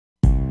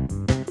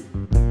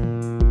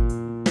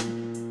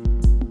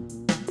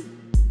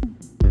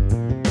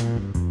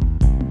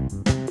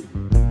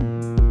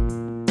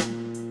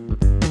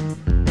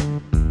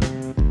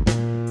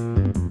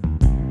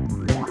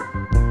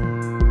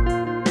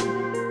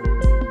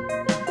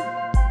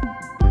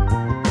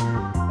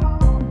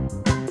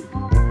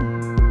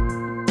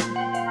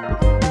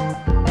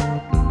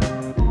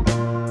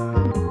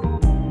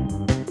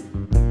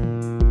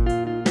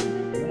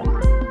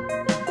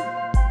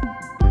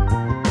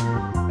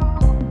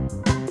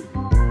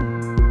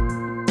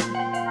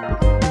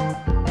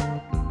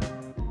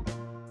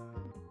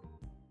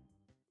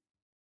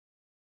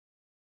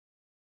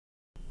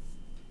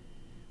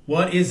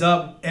What is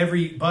up,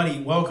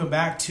 everybody? Welcome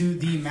back to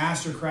the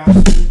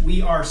Mastercraft.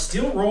 We are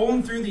still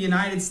rolling through the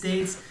United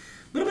States. A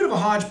little bit of a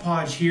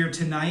hodgepodge here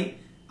tonight.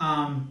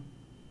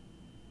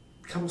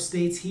 Couple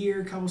states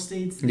here, couple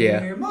states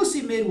there.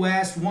 Mostly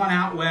Midwest, one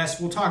out west.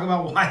 We'll talk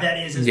about why that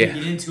is as we get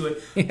into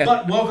it.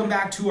 But welcome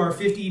back to our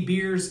 50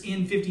 beers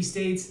in 50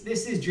 states.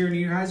 This is Jared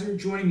Niederheiser.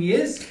 Joining me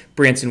is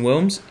Branson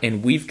Wilms,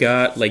 and we've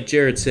got, like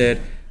Jared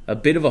said, a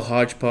bit of a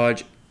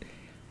hodgepodge.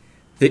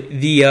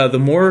 The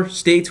more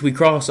states we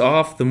cross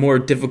off, the more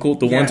difficult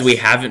the ones we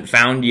haven't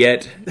found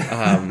yet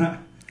are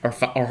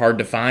hard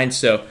to find.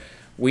 So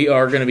we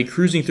are going to be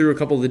cruising through a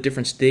couple of the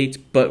different states,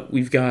 but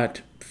we've got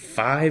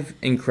 5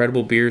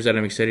 incredible beers that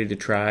I'm excited to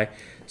try.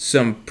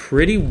 Some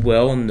pretty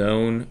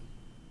well-known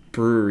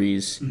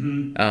breweries,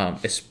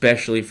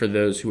 especially for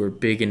those who are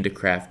big into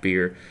craft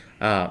beer.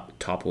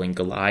 Toppling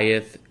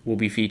Goliath will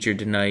be featured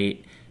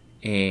tonight,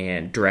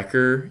 and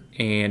Drecker,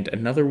 and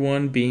another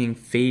one being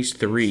Phase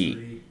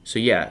 3. So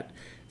yeah,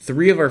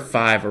 3 of our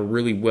 5 are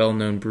really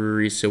well-known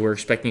breweries, so we're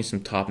expecting some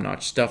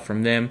top-notch stuff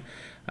from them.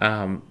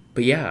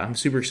 But yeah, I'm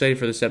super excited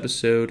for this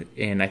episode,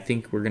 and I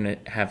think we're going to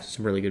have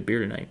some really good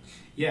beer tonight.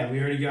 Yeah, we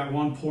already got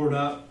one poured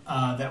up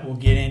that we'll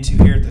get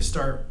into here at the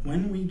start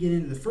when we get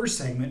into the first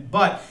segment.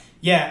 But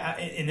yeah,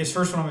 in this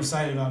first one I'm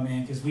excited about,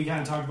 man, because we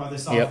kind of talked about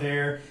this off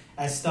there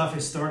as stuff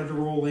has started to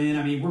roll in.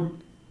 I mean, we're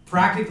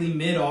practically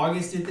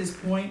mid-August at this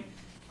point.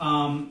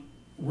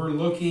 We're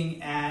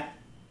looking at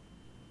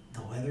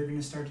the weather going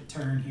to start to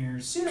turn here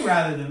sooner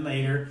rather than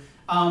later.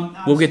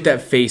 We'll get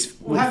that fake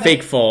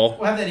fall.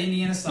 We'll have that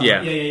Indiana summer.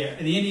 Yeah.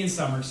 The Indian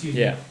summer, excuse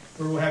me.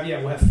 Where we'll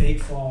have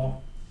fake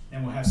fall,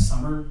 then we'll have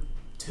summer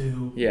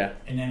 2. Yeah.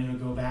 And then it'll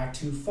go back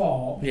to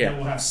fall. And then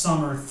we'll have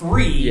summer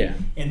 3. Yeah.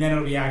 And then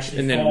it'll be actually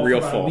and fall then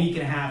real for about fall. A week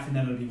and a half, and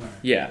then it'll be winter.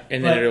 Yeah.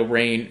 And then it'll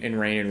rain and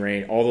rain and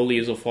rain. All the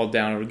leaves will fall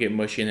down, it'll get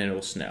mushy, and then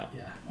it'll snow.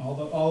 Yeah. All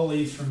the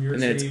leaves from your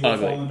tree will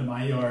fall into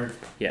my yard.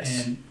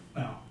 Yes. And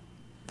well,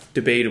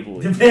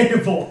 Debatable.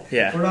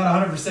 Yeah. We're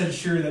not 100%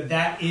 sure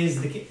that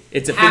is the case.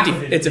 It's a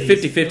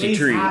 50-50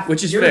 tree,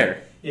 which is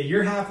fair. Yeah,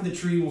 your half of the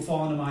tree will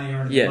fall into my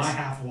yard, and my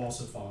half will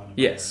also fall into my yard.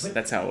 Yes,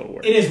 that's how it'll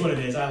work. It is what it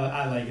is.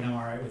 I like it. I'm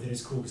all right with it.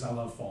 It's cool because I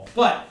love fall.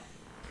 But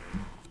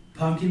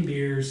pumpkin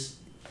beers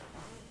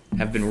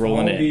have been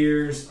rolling in. Fall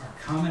beers are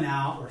coming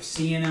out. We're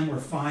seeing them. We're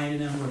finding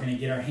them. We're going to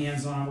get our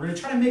hands on them. We're going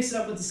to try to mix it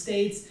up with the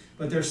states,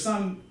 but there's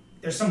some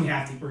we're going to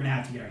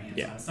have to get our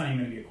hands on. It's not even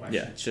going to be a question.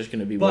 Yeah, it's just going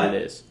to be what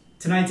it is.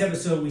 Tonight's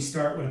episode, we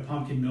start with a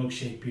pumpkin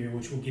milkshake beer,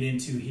 which we'll get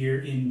into here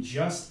in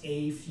just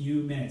a few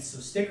minutes.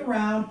 So stick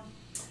around.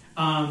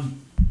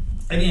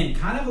 Again,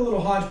 kind of a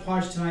little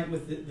hodgepodge tonight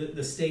with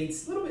the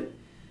states. A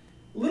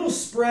little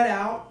spread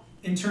out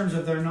in terms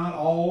of they're not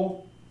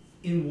all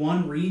in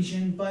one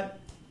region, but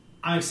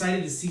I'm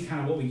excited to see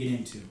kind of what we get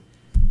into.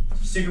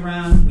 So stick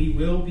around. We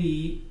will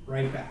be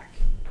right back.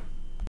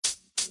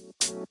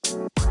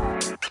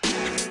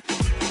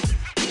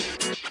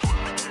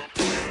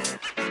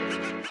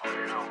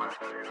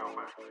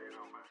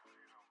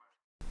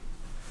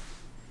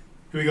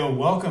 Here we go.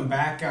 Welcome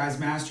back, guys.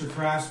 Master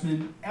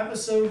Craftsman,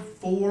 episode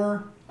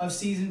 4 of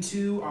season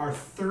 2, our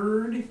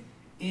 3rd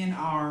in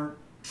our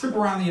trip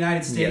around the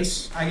United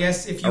States. Yes. I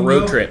guess if you will. A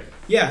road trip.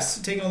 Yes,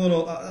 taking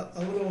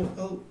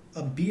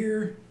a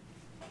beer.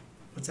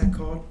 What's that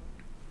called?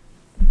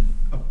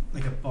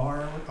 Like a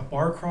bar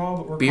crawl,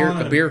 but we're calling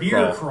it a beer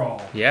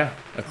crawl. Yeah,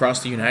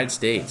 across the United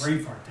States.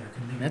 Brain fart there.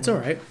 That's all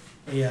right.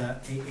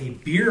 A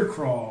beer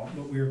crawl,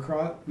 but we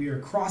are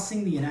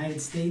crossing the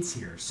United States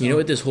here. So. You know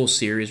what this whole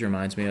series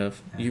reminds me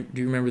of? Do you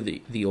remember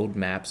the old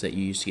maps that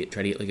you used to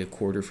try to get like a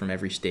quarter from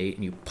every state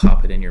and you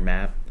pop it in your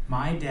map?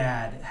 My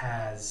dad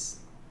has,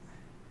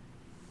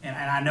 and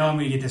I know I'm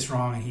going to get this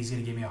wrong and he's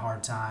going to give me a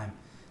hard time,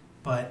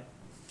 but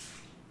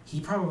he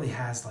probably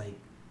has like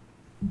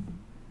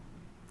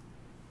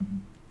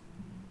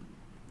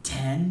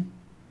 10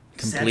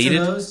 completed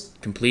sets of those.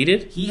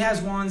 Completed? He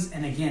has ones,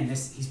 and again,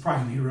 he's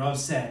probably going to be real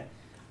upset.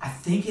 I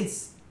think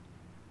it's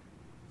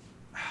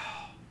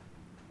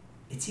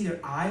either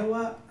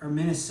Iowa or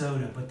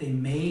Minnesota, but they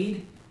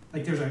made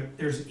like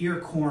there's ear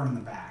corn in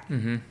the back.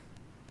 Mm-hmm.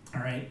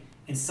 All right,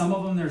 and some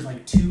of them there's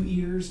like 2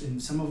 ears,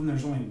 and some of them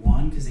there's only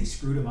 1 because they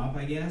screwed them up,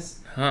 I guess.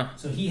 Huh.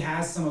 So he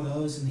has some of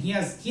those, and he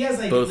has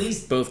like both, at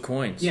least both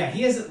coins. Yeah,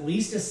 he has at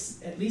least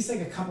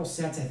like a couple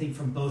sets, I think,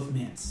 from both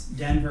mints,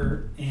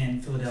 Denver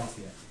and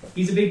Philadelphia.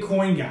 He's a big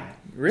coin guy.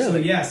 Really? So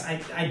yes,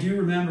 I do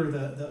remember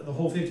the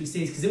whole 50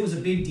 states because it was a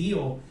big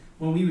deal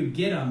when we would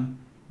get them.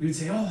 We would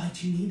say, "Oh,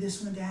 do you need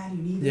this one, Dad? You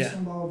need this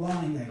one, blah blah blah."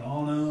 And he'd be like,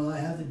 "Oh no, I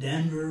have the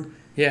Denver.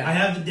 Yeah, I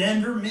have the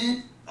Denver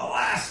Mint,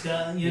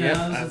 Alaska. You know,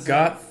 so I've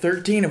got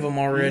 13 of them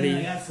already. Yeah,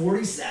 I got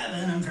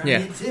 47. I'm trying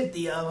to get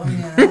 50 of them.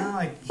 You know,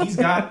 like he's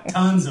got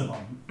tons of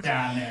them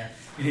down there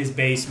in his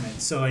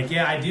basement. So like,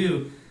 yeah, I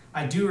do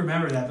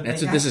remember that. But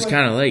that's what this is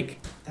kind of like.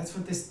 That's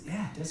what this, it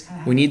does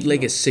kind of. We need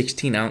like a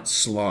 16-ounce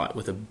slot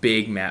with a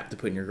big map to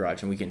put in your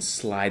garage, and we can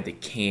slide the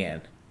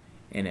can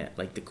in it,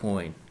 like the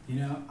coin.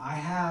 You know, I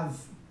have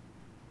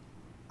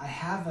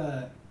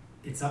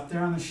it's up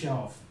there on the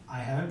shelf. I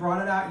haven't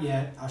brought it out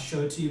yet. I'll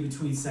show it to you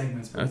between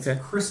segments, but it's a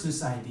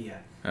Christmas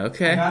idea.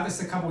 Okay. I got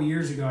this a couple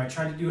years ago. I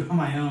tried to do it on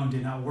my own.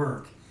 Did not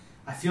work.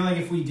 I feel like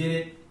if we did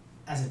it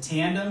as a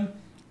tandem,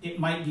 it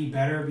might be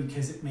better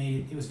because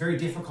it was very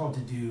difficult to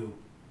do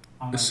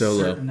on like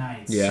certain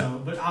nights. Yeah.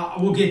 So,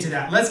 but we'll get to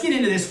that. Let's get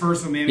into this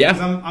first one, man. Yeah.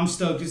 Because I'm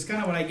stoked. It's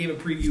kind of what I gave a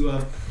preview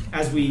of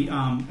as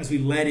we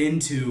led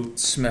into. It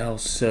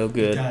smells so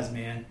good. It does,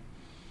 man.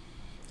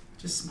 It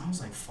just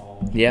smells like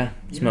fall. Yeah.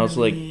 It smells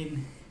like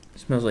mean? It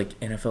smells like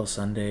NFL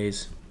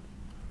Sundays.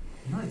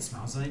 You know what it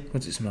smells like?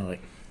 What's it smell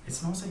like? It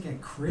smells like a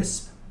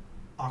crisp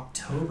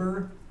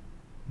October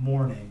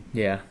morning.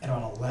 Yeah. At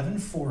about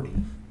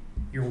 11:40,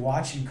 you're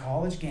watching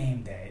College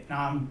Game Day.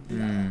 Now,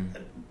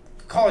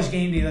 College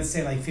Game Day, let's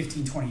say like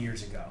 15, 20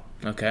 years ago.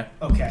 Okay.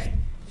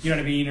 You know what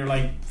I mean? Or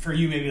like, for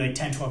you, maybe like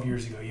 10, 12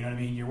 years ago. You know what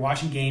I mean? You're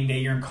watching Game Day.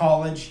 You're in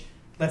college,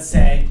 let's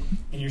say,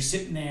 and you're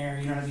sitting there,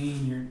 you know what I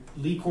mean? Your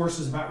Lee Course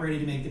is about ready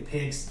to make the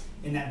picks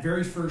in that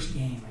very first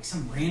game, like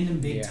some random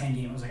Big Ten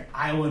game. It was like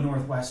Iowa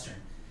Northwestern.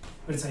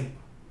 But it's like,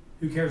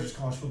 who cares? There's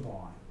college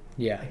football on.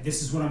 Yeah. Like,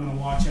 this is what I'm going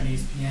to watch on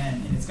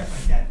ESPN. And it's got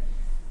like that.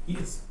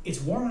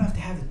 It's warm enough to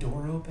have the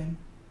door open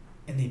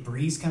and the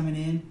breeze coming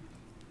in,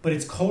 but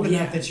it's cold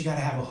enough that you got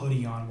to have a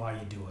hoodie on while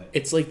you do it.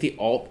 It's like the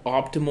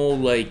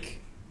optimal, like,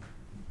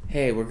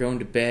 hey, we're going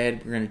to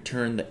bed, we're going to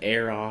turn the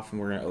air off, and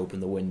we're going to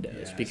open the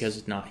windows because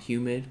it's not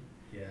humid,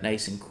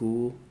 nice and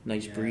cool,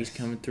 nice breeze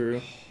coming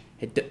through.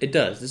 It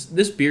does.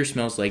 This beer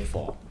smells like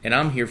fall, and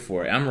I'm here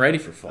for it. I'm ready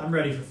for fall. I'm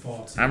ready for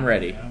fall, too. I'm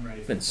ready. Yeah, I'm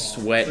ready for Been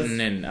fall. sweating,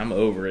 and I'm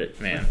over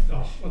it, man.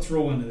 Let's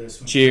roll into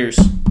this one. Cheers.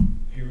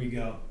 Here we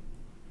go.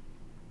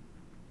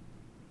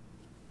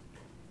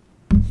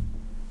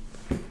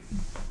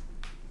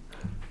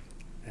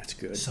 That's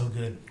good. So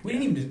good.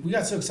 We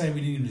got so excited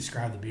we didn't even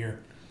describe the beer.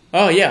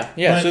 Oh, yeah.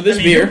 But, so this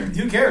beer,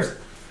 who cares?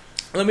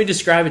 let me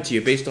describe it to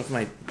you based off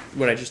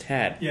what I just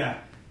had. Yeah.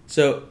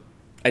 So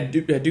I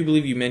do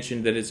believe you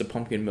mentioned that it's a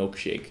pumpkin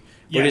milkshake,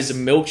 but Yes. it's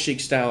a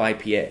milkshake style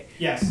IPA.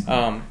 Yes.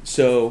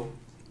 So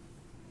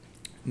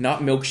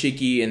not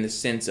milkshakey in the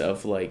sense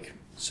of like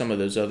some of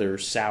those other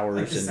sours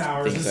Like the and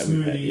sours, things the that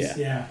we've had. smoothies,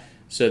 yeah.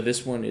 So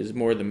this one is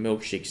more the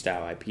milkshake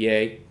style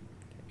IPA.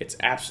 It's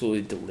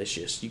absolutely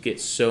delicious. You get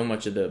so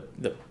much of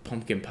the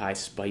pumpkin pie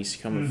spice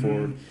coming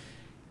forward.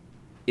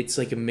 It's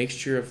like a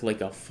mixture of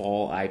like a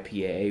fall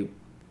IPA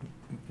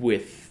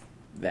with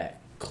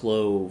that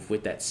clove,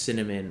 with that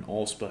cinnamon,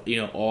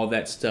 all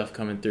that stuff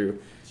coming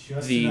through.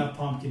 Just enough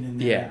pumpkin in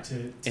there.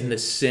 Yeah, and the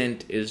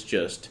scent is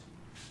just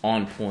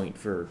on point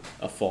for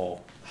a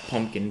fall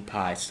pumpkin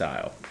pie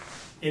style.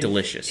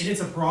 Delicious. And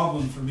it's a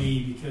problem for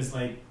me because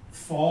like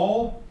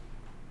fall.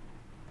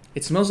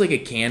 It smells like a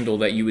candle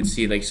that you would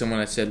see, like someone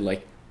that said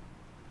like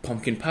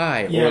pumpkin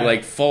pie or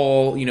like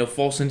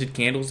fall scented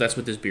candles. That's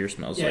what this beer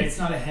smells like. Yeah, it's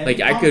not a heavy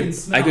like pumpkin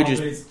smell, I could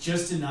just, but it's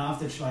just enough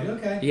that you're like,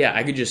 okay. Yeah,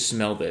 I could just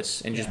smell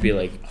this and just be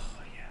like,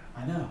 oh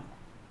yeah. I know.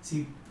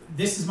 See,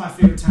 this is my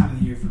favorite time of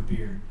the year for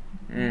beer.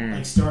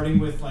 Like starting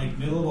with like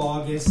middle of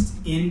August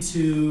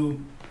into,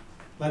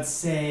 let's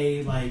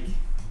say, like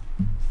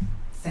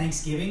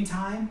Thanksgiving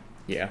time.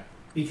 Yeah.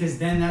 Because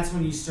then that's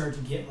when you start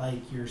to get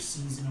like your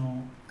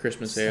seasonal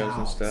Christmas sales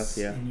and stuff,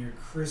 yeah. And your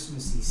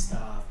Christmassy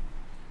stuff,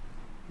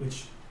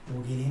 which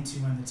we'll get into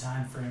when the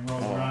time frame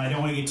rolls around. I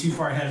don't want to get too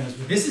far ahead of us,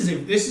 but this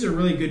is a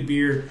really good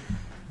beer.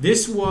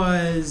 This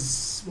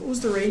was, what was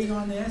the rating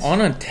on this? On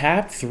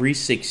Untappd,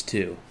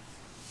 3.62.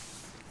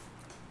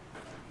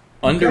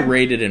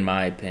 Underrated in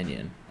my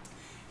opinion.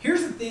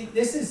 Here's the thing.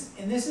 This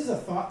is a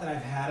thought that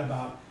I've had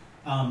about.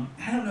 I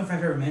don't know if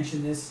I've ever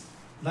mentioned this,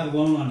 let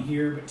alone on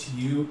here, but to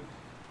you.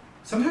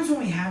 Sometimes when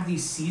we have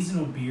these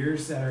seasonal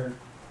beers that are,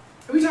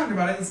 and we talked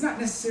about it, it's not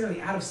necessarily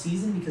out of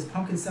season because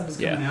pumpkin stuff is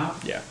coming out.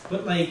 Yeah.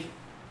 But like,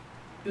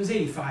 it was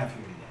 85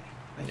 here today.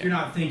 Like you're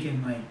not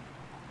thinking like,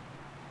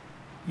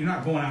 you're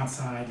not going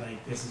outside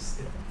like this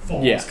is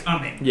fall is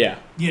coming. Yeah.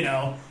 You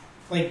know,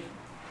 like,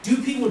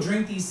 do people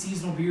drink these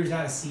seasonal beers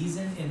out of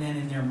season and then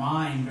in their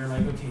mind they're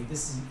like, okay,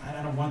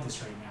 I don't want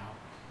this right now,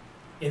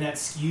 and that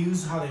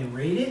skews how they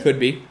rate it? Could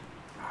be.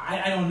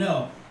 I don't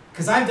know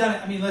because I've done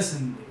it. I mean,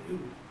 listen.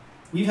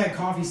 We've had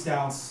coffee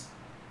stouts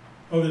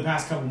over the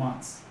past couple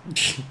months.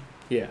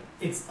 Yeah.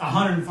 It's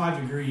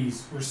 105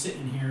 degrees. We're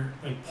sitting here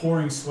like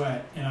pouring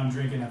sweat, and I'm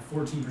drinking a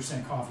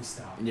 14% coffee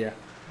stout. Yeah.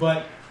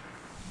 But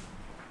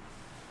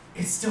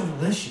it's still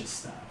delicious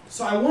stuff.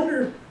 So I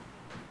wonder.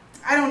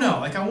 I don't know.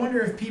 Like I wonder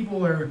if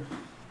people are.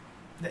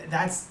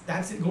 That's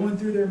it going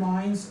through their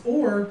minds,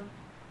 or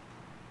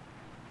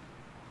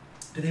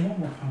do they want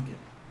more pumpkin?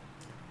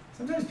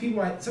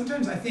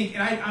 Sometimes I think,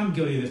 and I'm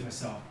guilty of this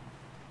myself.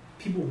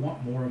 People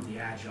want more of the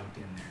adjunct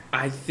in there.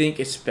 I think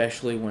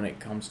especially when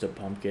it comes to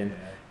pumpkin,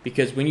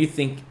 because when you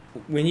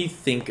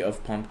think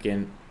of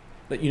pumpkin,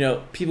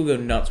 people go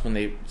nuts when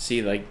they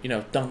see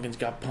Dunkin's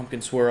got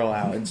pumpkin swirl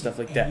out and stuff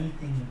like that.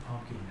 Anything in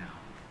pumpkin now.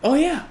 Oh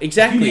yeah,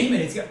 exactly. You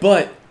name it,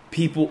 but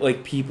people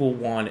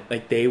want it.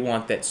 Like they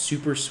want that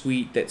super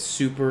sweet, that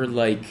super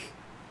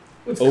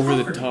over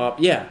the top.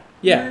 Yeah.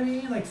 You know what I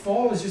mean? Like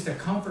fall is just a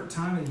comfort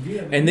time of the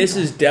year. And this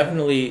is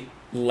definitely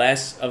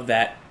less of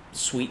that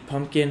sweet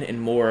pumpkin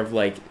and more of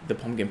like the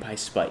pumpkin pie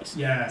spice.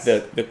 Yes.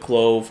 The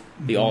clove,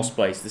 the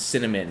allspice, the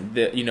cinnamon,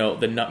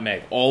 the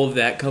nutmeg, all of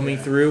that coming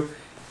through,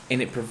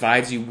 and it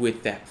provides you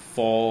with that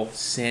fall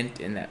scent,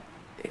 and that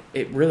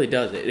it really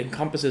does. It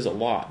encompasses a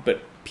lot.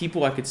 But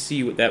people, I could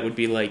see what that would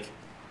be like.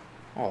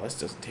 Oh, this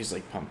doesn't taste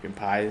like pumpkin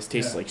pie. This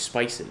tastes like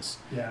spices.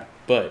 Yeah.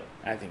 But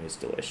I think it's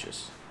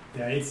delicious.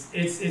 Yeah, it's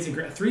a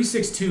great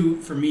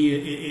 3.62 for me.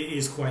 It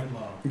is quite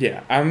low.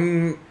 Yeah,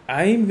 I'm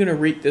gonna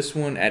rate this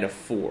one at a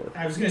 4.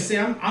 I was gonna say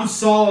I'm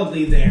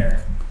solidly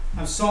there.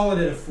 I'm solid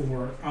at a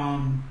 4.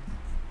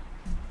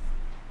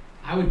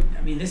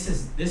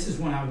 This is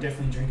one I would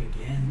definitely drink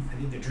again. I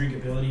think the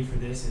drinkability for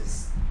this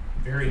is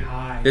very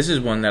high. This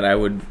is one that I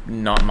would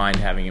not mind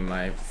having in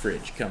my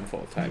fridge come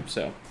fall time.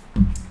 So,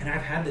 and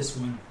I've had this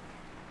one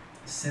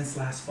since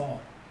last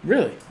fall.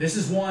 Really? This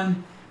is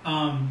one.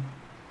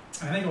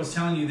 I think I was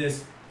telling you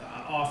this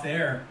off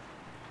air.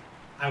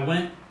 I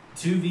went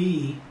to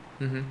V,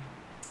 and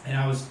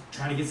I was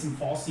trying to get some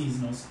fall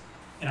seasonals,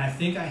 and I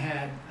think I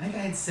had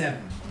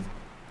 7,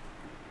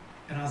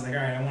 and I was like,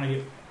 all right, I want to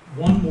get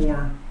one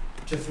more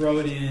to throw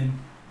it in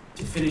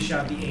to finish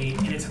out the 8,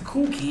 and it's a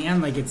cool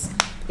can. Like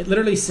it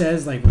literally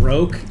says like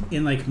Roque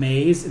in like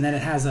maize, and then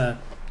it has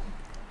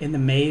in the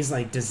maize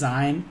like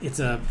design. It's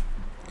a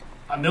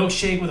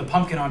milkshake with a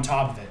pumpkin on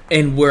top of it.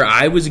 And where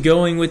I was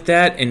going with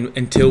that, and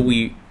until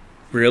we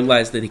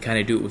realized that they kind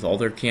of do it with all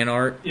their can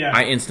art,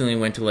 I instantly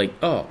went to like,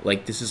 oh,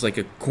 like this is like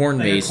a corn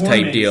maze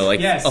type deal,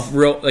 like a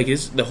real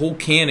the whole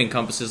can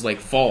encompasses like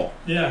fall.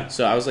 Yeah.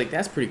 So I was like,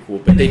 that's pretty cool.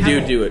 But they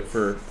do it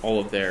for all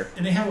of their.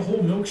 And they have a whole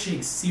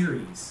milkshake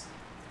series.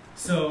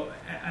 So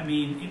I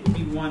mean, it would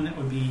be one that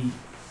would be.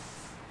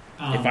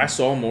 If I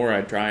saw more,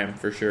 I'd try them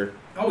for sure.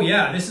 Oh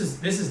yeah, this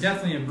is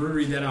definitely a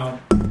brewery that I'll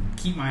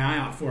keep my eye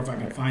out for if I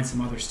can find some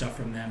other stuff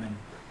from them, and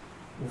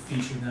we'll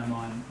feature them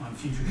on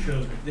future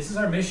shows. But this is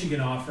our Michigan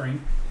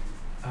offering.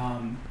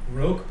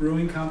 Roque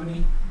Brewing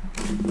Company,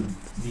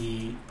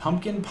 the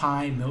Pumpkin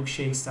Pie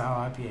Milkshake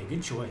Style IPA.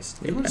 Good choice.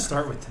 Good one to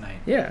start with tonight.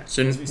 Yeah,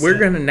 so we're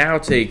going to now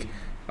take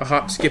a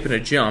hop, skip, and a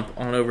jump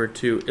on over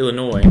to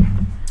Illinois.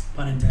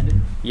 Pun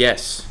intended?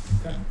 Yes.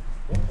 Okay.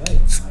 Well played.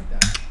 I like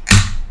that.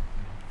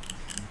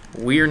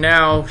 We are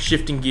now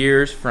shifting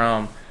gears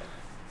from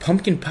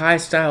pumpkin pie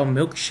style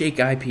milkshake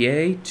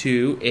IPA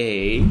to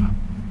a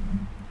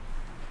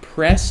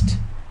pressed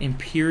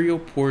Imperial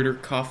Porter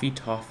coffee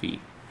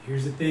toffee.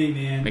 Here's the thing,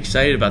 man. I'm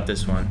excited about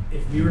this one.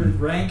 If we were to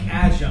rank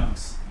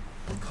adjuncts,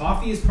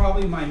 coffee is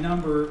probably my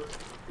number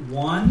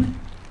 1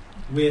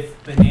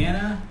 with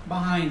banana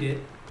behind it.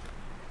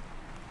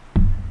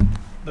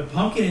 But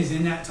pumpkin is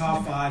in that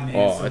top 5, man.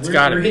 Oh, so it's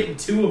got to be. We're hitting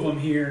 2 of them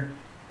here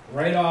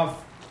right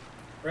off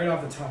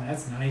the top.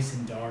 That's nice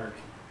and dark.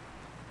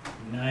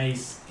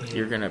 Nice.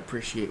 You're going to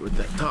appreciate what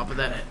the top of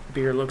that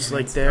beer looks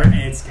like there.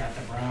 It's got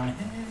the brown.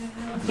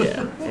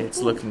 Yeah, it's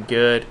looking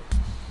good.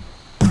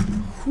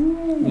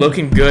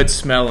 Looking good,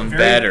 smelling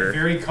better.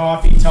 Very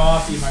coffee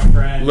toffee, my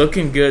friend.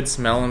 Looking good,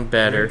 smelling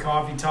better. Very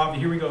coffee toffee.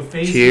 Here we go.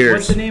 Phase Cheers.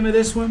 What's the name of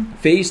this one?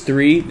 Phase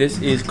 3.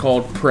 This is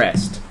called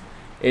Pressed.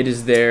 It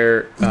is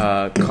their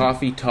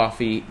coffee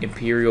toffee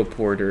Imperial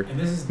Porter, and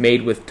this is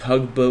made with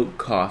Tugboat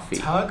coffee.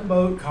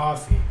 Tugboat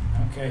coffee.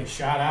 Okay,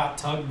 shout out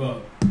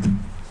Tugboat.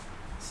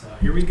 So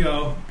here we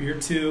go. Beer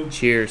 2.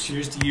 Cheers.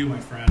 Cheers to you, my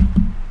friend.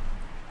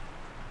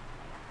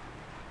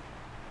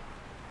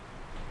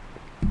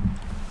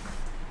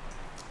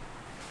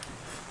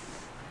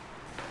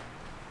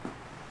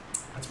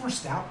 That's more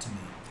stout to me.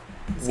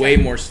 Way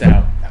more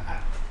stout.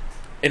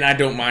 And I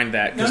don't mind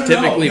that. Because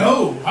typically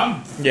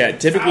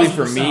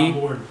for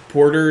me,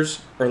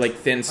 porters are like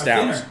thin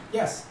stouts.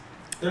 Yes.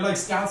 They're like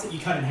stouts that you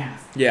cut in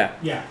half. Yeah.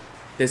 Yeah.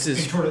 This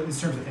is in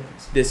terms of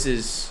thickness. This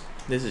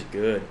is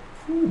good.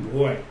 Oh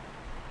boy.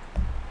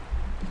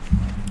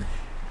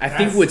 I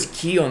think what's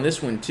key on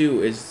this one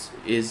too is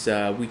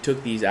we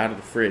took these out of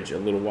the fridge a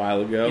little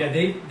while ago. Yeah,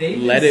 they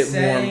let it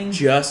warm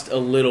just a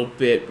little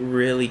bit.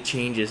 Really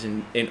changes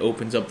and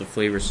opens up the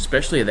flavors,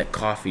 especially that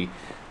coffee.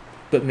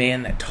 But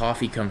man, that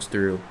toffee comes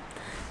through.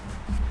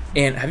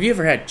 And have you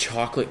ever had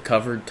chocolate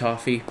covered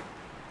toffee?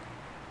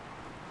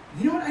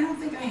 You know what? I don't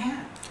think I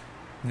have.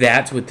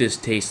 That's what this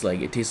tastes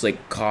like. It tastes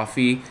like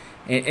coffee.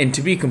 And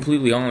to be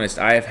completely honest,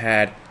 I have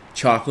had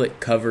chocolate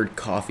covered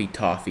coffee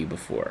toffee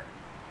before.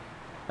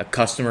 A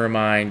customer of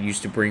mine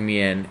used to bring me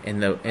in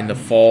the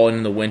fall and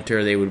in the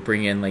winter. They would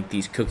bring in like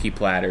these cookie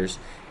platters,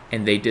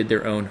 and they did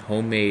their own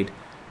homemade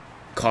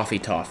coffee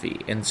toffee.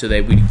 And so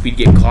we'd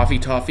get coffee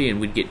toffee and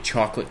we'd get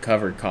chocolate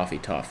covered coffee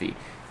toffee.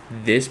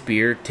 This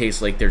beer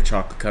tastes like their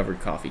chocolate covered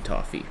coffee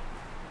toffee.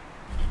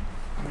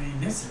 I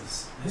mean, this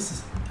is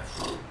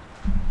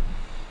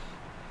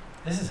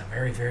a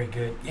very, very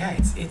good. Yeah,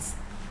 it's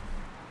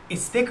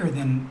thicker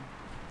than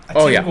a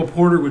typical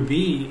porter would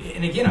be.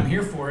 And again, I'm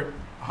here for it.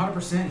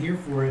 100% here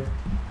for it.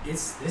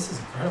 This is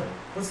incredible.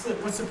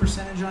 What's the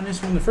percentage on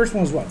this one? The first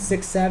one was what,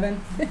 6.7?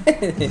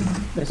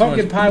 The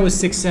pumpkin pie was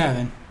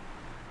 6.7.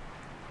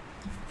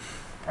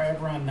 Probably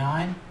up around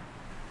 9,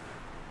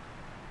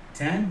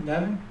 10,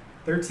 11,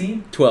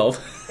 13,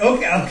 12.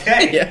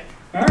 Okay. Yeah.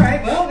 All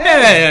right, well,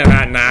 hey.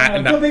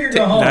 Go big or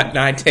go home.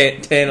 9,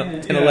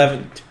 10,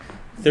 11,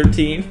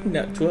 13,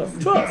 no,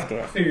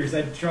 12. Figures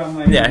I draw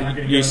my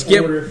you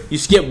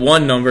skip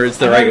one number, it's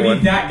the right one.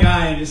 Be that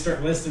guy and just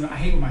start listing. I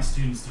hate when my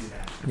students do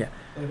that. Yeah.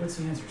 Like, what's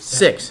the answer?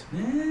 6.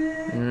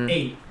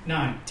 8,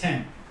 9,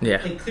 10.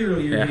 Yeah. Like,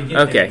 clearly you're going to get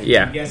there. Okay,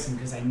 yeah. I'm guessing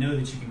because I know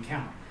that you can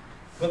count.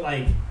 But,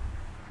 like,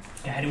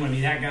 yeah, I didn't want to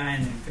be that guy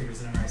and then figures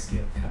that on our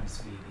scale comes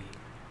to be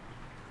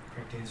the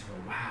correct answer.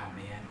 But wow,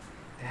 man.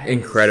 That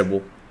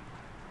incredible.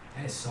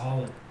 That is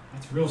solid.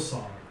 That's real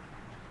solid.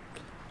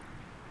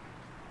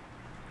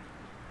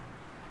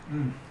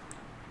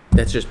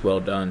 That's just well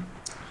done.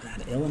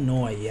 At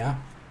Illinois, yeah.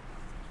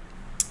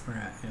 We're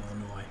at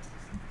Illinois.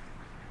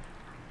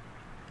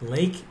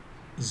 Lake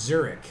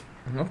Zurich.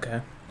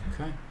 Okay.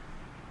 Okay.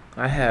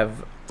 I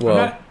have.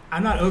 Well,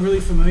 I'm not overly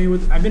familiar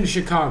with. I've been to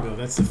Chicago.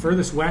 That's the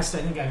furthest west I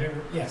think I've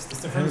ever. Yes,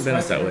 that's the furthest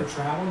west I've ever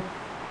traveled.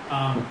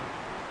 As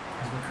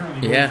we're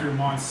currently going through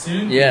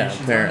monsoon. Yeah,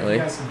 apparently. You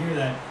guys can hear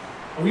that.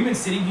 We've been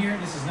sitting here.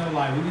 This is no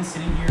lie. We've been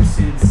sitting here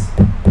since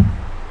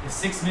the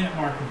 6-minute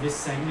mark of this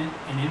segment,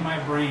 and in my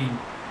brain,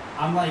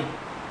 I'm like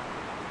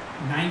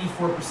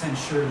 94%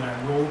 sure that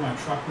I rolled my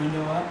truck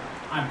window up.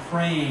 I'm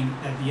praying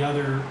that the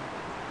other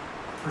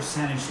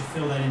percentage to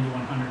fill that into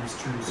 100 is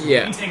true. So yeah.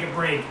 Let me take a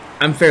break.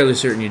 I'm fairly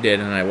certain you did,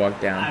 and I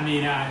walked down. I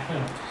mean,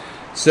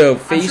 so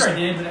I'm sure I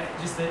did, but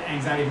just the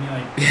anxiety of me,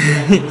 like, did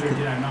I do it or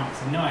did I not?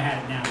 So I know I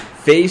had it now.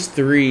 Phase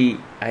 3,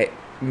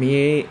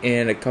 me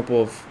and a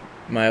couple of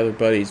my other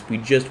buddies, we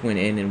just went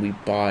in and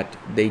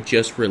they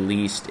just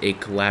released a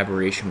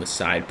collaboration with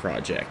Side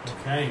Project.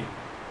 Okay.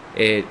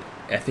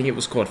 I think it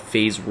was called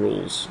Phase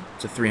Rules.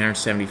 It's a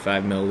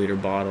 375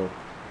 milliliter bottle.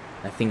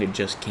 I think it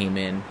just came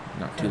in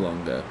not too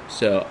long ago.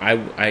 So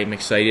I'm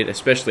excited,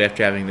 especially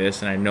after having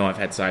this, and I know I've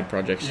had Side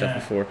Project stuff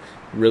before.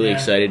 Really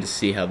excited to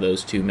see how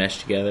those two mesh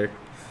together.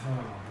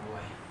 Oh, boy.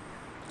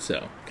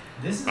 So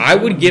I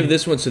would give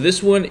this one. So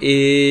this one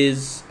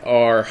is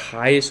our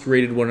highest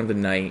rated one of the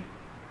night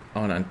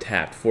on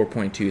Untapped,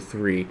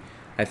 4.23.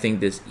 I think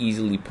this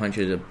easily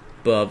punches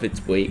above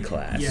its weight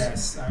class.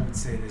 Yes, I would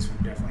say this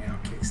one definitely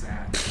outkicks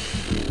that.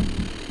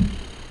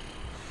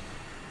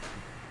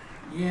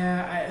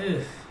 Yeah,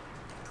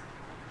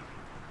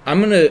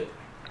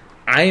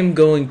 I am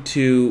going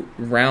to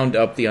round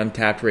up the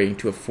Untapped rating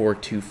to a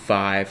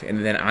 4.25,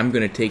 and then I'm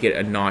going to take it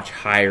a notch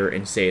higher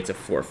and say it's a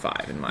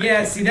 4.5 in my opinion.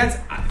 Yeah, see, that's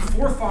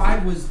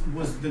 4.5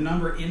 was the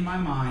number in my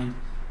mind,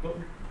 but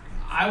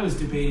I was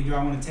debating, do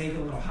I want to take it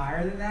a little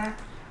higher than that?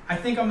 I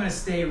think I'm going to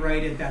stay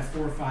right at that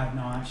 4.5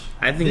 notch.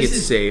 I think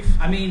it's safe.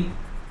 I mean,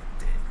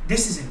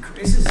 this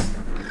is.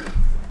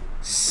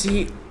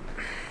 See,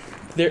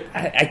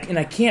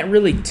 I can't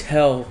really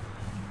tell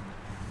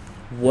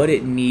what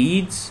it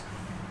needs.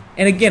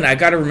 And again, I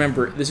got to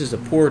remember this is a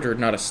porter,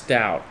 not a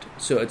stout,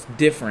 so it's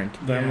different.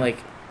 But yeah.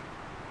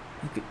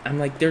 I'm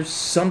like, there's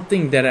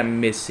something that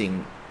I'm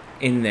missing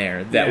in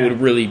there that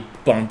would really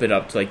bump it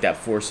up to like that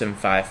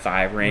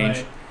 4.75 range.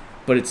 Right.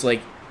 But it's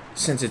like,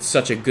 since it's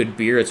such a good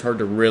beer, it's hard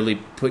to really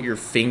put your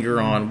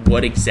finger on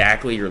what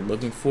exactly you're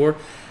looking for.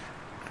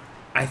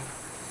 I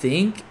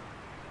think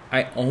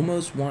I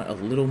almost want a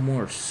little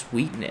more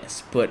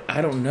sweetness, but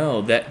I don't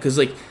know that, because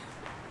like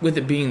with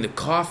it being the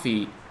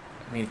coffee,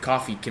 I mean,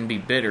 coffee can be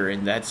bitter,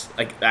 and that's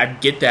like, I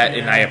get that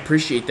and I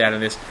appreciate that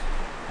in this.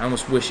 I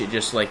almost wish it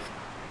just like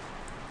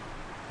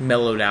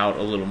mellowed out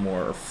a little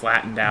more or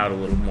flattened out a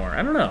little more.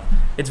 I don't know.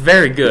 It's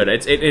very good.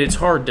 It's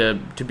hard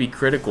to be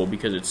critical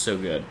because it's so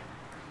good.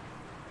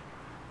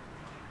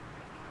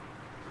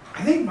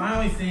 I think my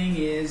only thing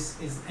is,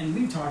 and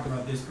we've talked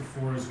about this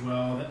before as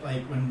well, that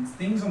like when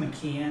things on the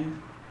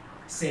can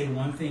say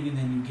one thing and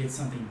then you get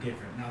something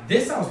different. Now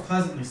this I was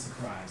pleasantly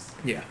surprised.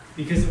 Yeah.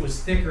 Because it was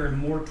thicker and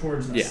more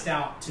towards the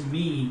stout to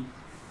me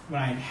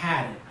when I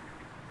had it.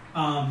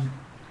 I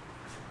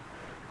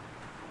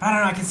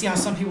don't know, I can see how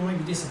some people might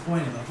be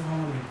disappointed. Like, I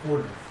wanted a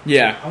porter.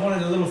 Yeah. I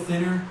wanted a little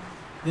thinner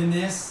than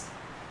this,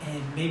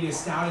 and maybe a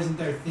stout isn't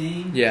their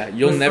thing. Yeah,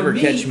 you'll never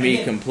catch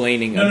me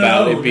complaining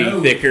about it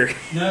being thicker.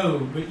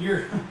 No, but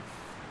you're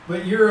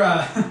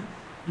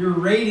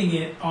rating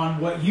it on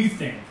what you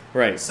think.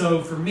 Right.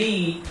 So for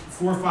me,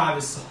 4.5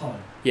 is solid.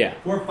 Yeah.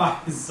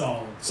 4.5 is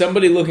solid.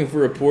 Somebody looking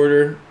for a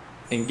porter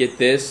and get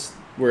this,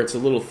 where it's a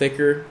little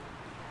thicker,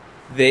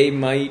 they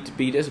might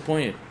be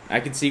disappointed.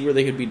 I could see where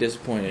they could be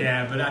disappointed.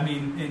 Yeah, but I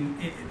mean,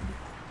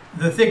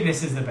 the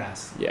thickness is the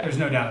best. Yeah. There's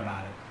no doubt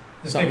about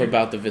it. Something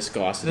about the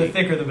viscosity. The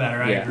thicker the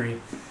better, I agree.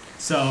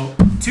 So,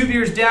 2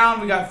 beers down,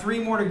 we got 3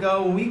 more to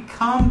go. When we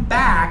come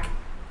back,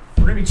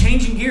 we're going to be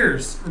changing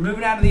gears. We're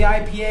moving out of the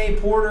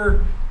IPA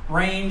porter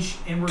range,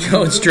 and we're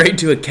going straight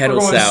to a kettle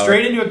sour. We're going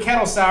straight into a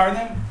kettle sour. And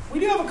then we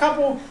do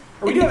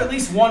have at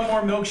least one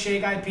more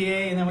milkshake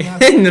IPA, and then we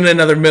have and then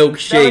another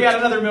milkshake. Then we got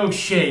another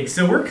milkshake.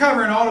 So we're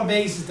covering all the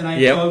bases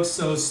tonight, folks.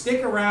 So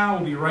stick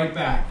around. We'll be right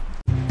back.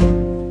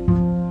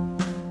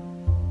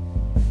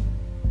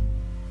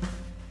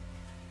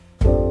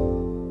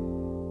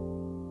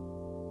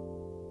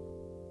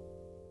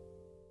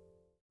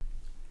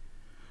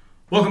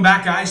 Welcome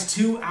back, guys,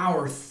 to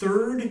our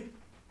third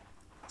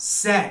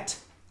set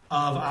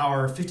of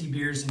our 50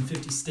 Beers in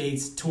 50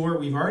 States tour.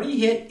 We've already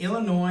hit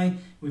Illinois.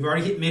 We've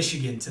already hit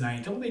Michigan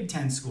tonight. A couple Big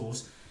Ten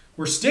schools.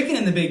 We're sticking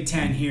in the Big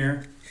Ten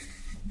here,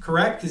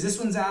 correct? Because this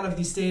one's out of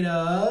the state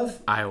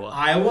of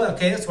Iowa.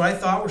 Okay, that's what I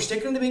thought. We're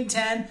sticking in the Big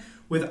Ten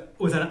with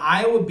an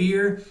Iowa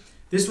beer.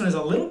 This one is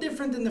a little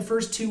different than the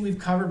first two we've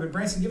covered, but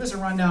Branson, give us a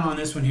rundown on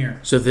this one here.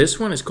 So this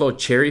one is called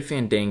Cherry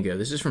Fandango.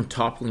 This is from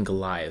Toppling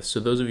Goliath. So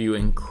those of you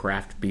in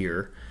craft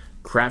beer,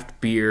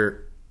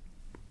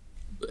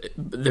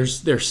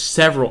 there's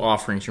several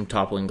offerings from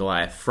Toppling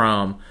Goliath,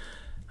 from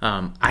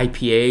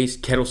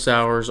IPAs, kettle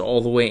sours,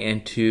 all the way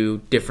into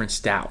different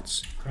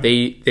stouts.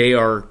 Okay. They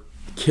are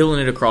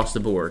killing it across the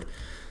board.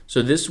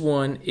 So this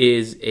one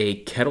is a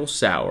kettle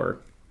sour.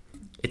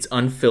 It's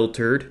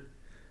unfiltered,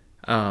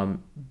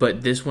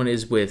 but this one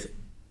is with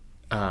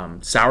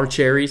sour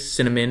cherries,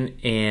 cinnamon,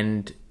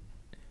 and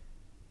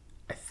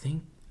I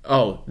think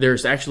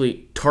there's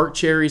actually tart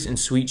cherries and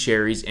sweet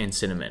cherries and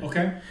cinnamon.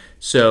 Okay.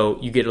 So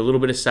you get a little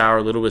bit of sour,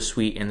 a little bit of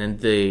sweet, and then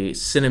the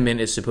cinnamon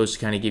is supposed to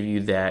kind of give you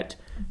that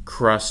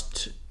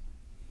crust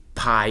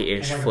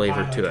pie-ish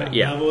flavor to it.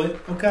 Yeah.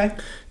 Okay.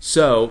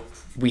 So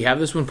we have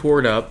this one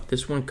poured up.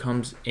 This one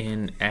comes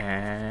in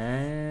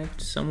at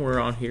somewhere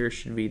on here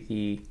should be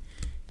the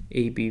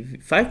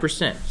ABV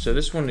 5%. So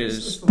this one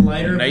is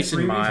lighter, nice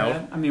and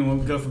mild. I mean,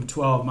 we'll go from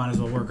 12. Might as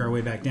well work our way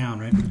back down,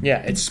 right?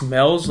 Yeah. It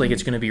smells like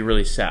it's going to be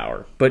really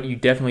sour, but you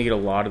definitely get a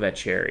lot of that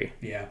cherry.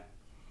 Yeah.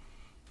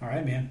 All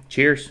right, man.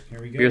 Cheers.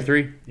 Here we go. Beer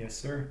 3. Yes,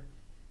 sir.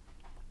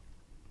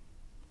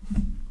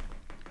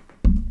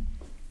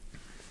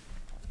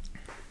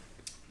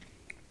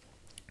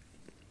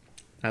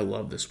 I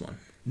love this one.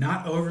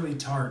 Not overly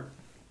tart.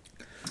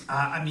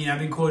 I mean, I've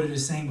been quoted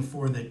as saying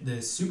before that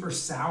the super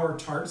sour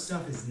tart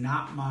stuff is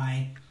not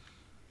my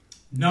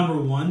number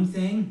one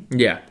thing.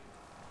 Yeah.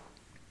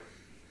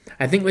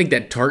 I think like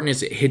that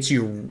tartness, it hits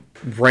you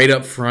right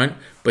up front,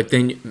 but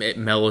then it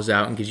mellows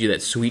out and gives you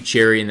that sweet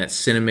cherry and that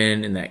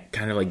cinnamon and that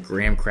kind of like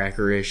graham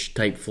cracker-ish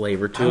type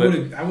flavor to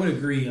it. I would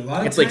agree. A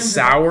lot of it's like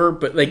sour,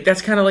 but like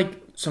that's kind of like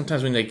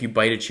sometimes when like you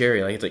bite a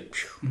cherry, like it's like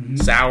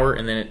sour,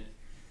 and then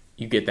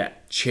you get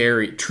that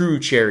true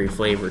cherry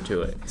flavor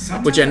to it.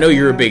 Sometimes which I know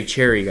you're a big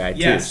cherry guy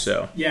too.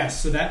 So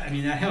yes, so that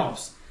that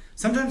helps.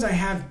 Sometimes I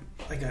have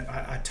like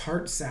a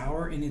tart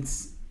sour, and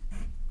it's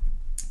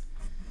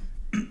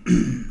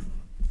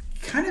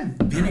kind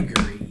of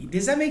vinegary.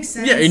 Does that make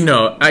sense? Yeah,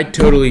 no, I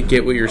totally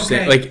get what you're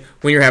saying. Like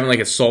when you're having like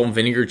a salt and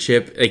vinegar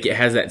chip, like it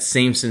has that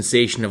same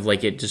sensation of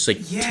like it just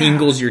like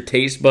tingles your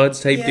taste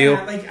buds type deal.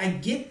 Like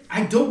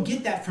I don't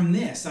get that from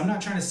this. I'm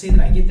not trying to say that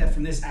I get that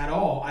from this at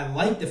all. I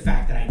like the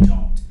fact that I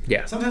don't.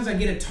 Yeah. Sometimes I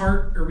get a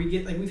tart, or we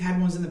get like we've had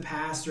ones in the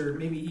past, or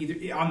maybe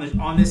either on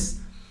this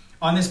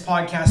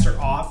podcast or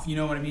off. You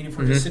know what I mean? If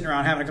we're just sitting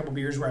around having a couple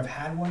beers where I've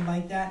had one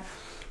like that,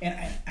 and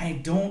I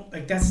don't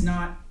like that's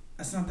not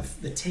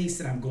the taste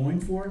that I'm going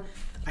for.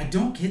 I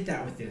don't get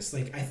that with this.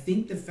 Like, I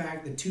think the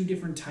fact that two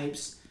different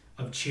types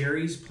of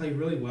cherries play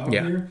really well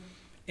here.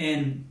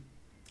 And,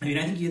 I mean,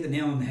 I think you hit the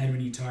nail on the head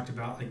when you talked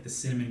about, like, the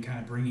cinnamon kind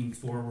of bringing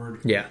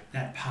forward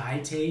that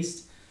pie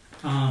taste.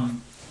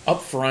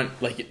 Up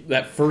front, like,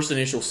 that first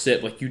initial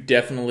sip, like, you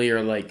definitely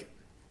are like,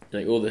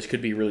 oh, this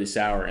could be really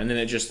sour. And then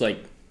it just,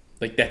 like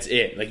that's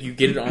it. Like, you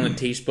get it on the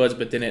taste buds,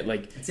 but then it,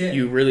 like,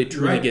 you really,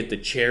 truly get the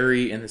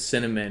cherry and the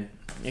cinnamon.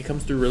 It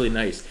comes through really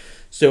nice.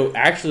 So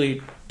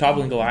actually,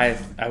 Toppling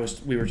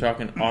Goliath, we were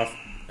talking off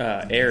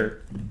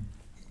air.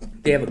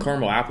 They have a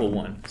caramel apple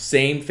one,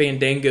 same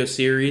Fandango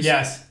series.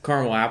 Yes,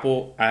 caramel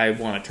apple. I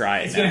want to try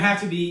it. It's gonna have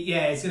to be.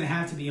 Yeah, it's gonna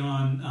have to be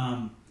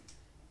on.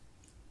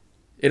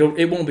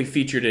 It won't be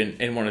featured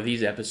in one of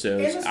these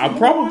episodes. I'll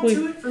probably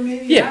to it for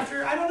maybe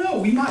after. I don't know.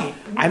 We might.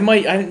 I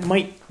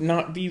might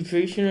not be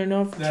patient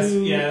enough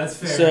to. Yeah, that's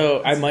fair.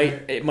 So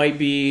it might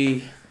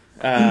be.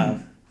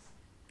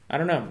 I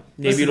don't know.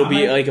 Maybe it'll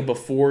be like a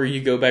before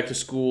you go back to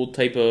school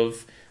type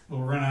of... Well,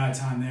 we're running out of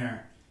time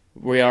there.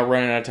 We are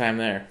running out of time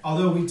there.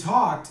 Although we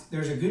talked,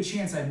 there's a good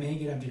chance I may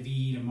get up to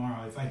VE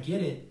tomorrow. If I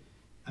get it,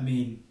 I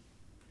mean,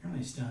 you're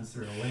only stones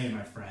throw it away,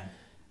 my friend.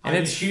 I'm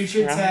going to shoot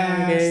your text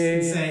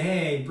and say,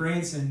 hey,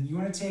 Branson, you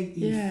want to take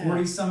the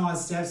 40-some-odd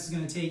steps it's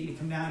going to take you to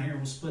come down here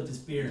and we'll split this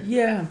beer?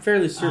 Yeah, I'm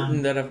fairly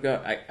certain that I've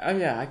got...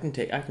 I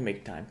can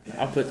make time.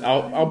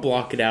 I'll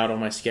block it out on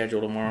my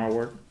schedule tomorrow at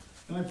work.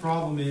 The only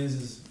problem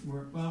is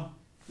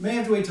may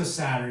have to wait till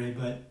Saturday,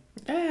 but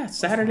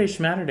Saturday,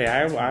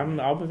 Schmatterday.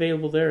 I'll be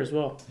available there as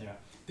well. Yeah,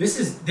 this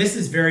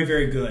is very,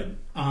 very good.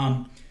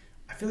 I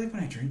feel like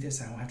when I drink this,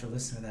 I will have to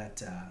listen to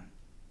that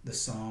the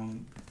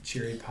song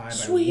 "Cherry Pie" by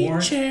Sweet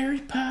Warren. Cherry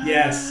Pie.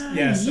 Yes,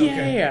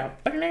 okay. Yeah.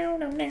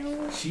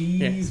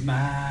 She's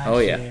my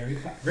cherry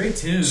pie. Great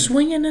tune.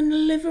 Swinging in the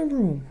living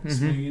room.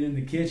 Swinging in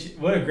the kitchen.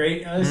 What a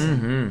great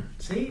listen.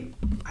 See,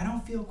 I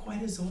don't feel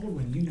quite as old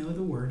when you know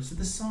the words of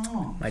the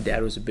song. My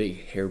dad was a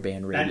big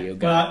hairband radio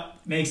guy. Well,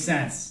 makes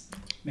sense.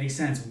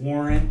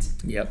 Warrant.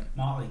 Yep.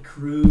 Motley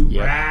Crue.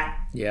 Yep. Rat.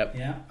 Yep.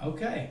 Yeah.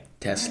 Okay.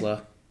 Tesla.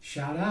 Right.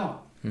 Shout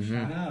out.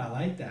 Shout out. I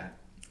like that.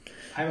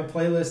 I have a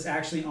playlist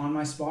actually on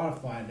my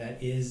Spotify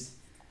that is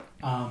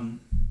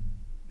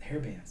hair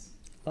bands.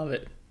 Love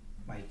it.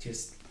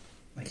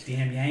 like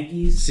damn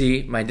Yankees.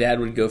 See, my dad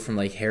would go from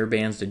like hair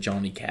bands to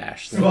Johnny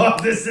Cash. Like, well,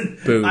 listen,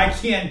 boom.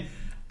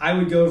 I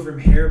would go from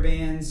hair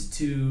bands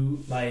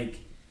to like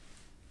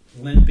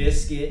Limp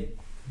Bizkit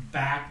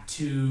back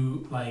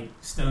to like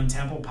Stone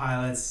Temple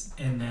Pilots,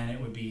 and then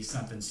it would be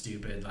something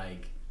stupid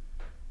like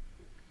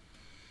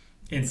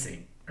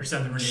NSYNC or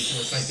something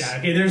ridiculous like that.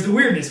 Okay, there's the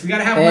weirdness. We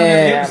gotta have one in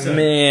every episode.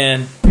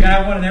 Man, we gotta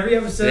have one in every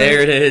episode.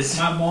 There it is.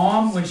 My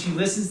mom, when she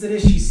listens to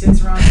this, she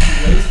sits around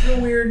and waits for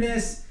the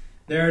weirdness.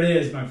 There it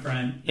is, my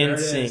friend.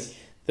 NSYNC.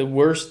 The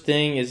worst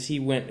thing is he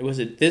went. Was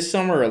it this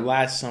summer or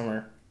last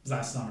summer?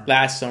 Last summer.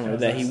 Last summer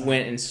that he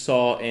went and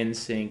saw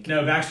NSYNC.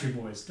 No, Backstreet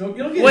Boys. Don't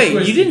get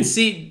Wait, you didn't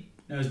see?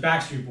 No, it was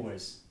Backstreet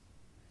Boys.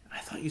 I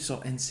thought you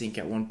saw NSYNC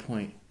at one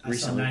point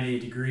recently. I saw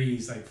 98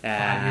 Degrees like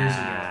 5 years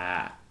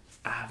ago.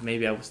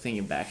 Maybe I was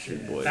thinking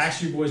Backstreet Boys.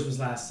 Backstreet Boys was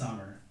last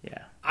summer.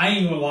 Yeah. I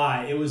ain't gonna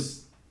lie. It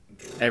was...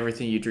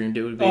 Everything you dreamed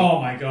it would be.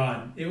 Oh my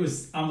God. It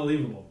was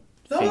unbelievable.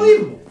 It's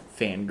unbelievable.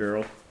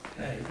 Fangirl.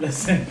 Hey,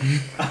 listen.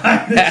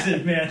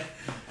 Listen, man.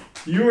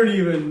 You weren't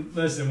even...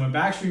 Listen, when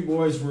Backstreet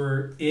Boys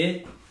were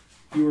it,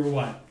 you were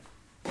what?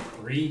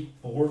 3,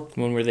 4?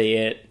 When were they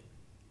it?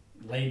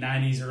 Late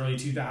 90s, early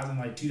 2000,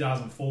 like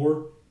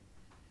 2004.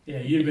 Yeah,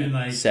 you'd been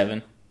like...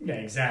 7. Yeah,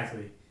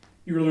 exactly.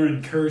 You were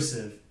learning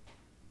cursive.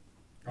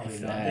 Probably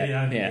not.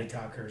 I didn't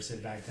taught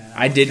cursive back then.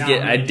 I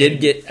did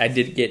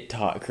get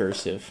taught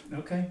cursive.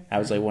 Okay. I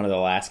was like one of the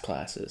last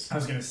classes. I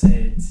was gonna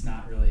say it's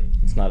not really.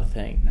 It's not a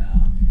thing. No.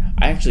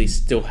 I actually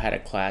still had a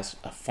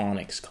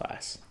phonics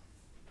class.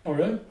 Oh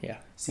really? Yeah.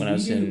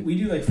 See, we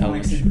do like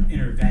phonics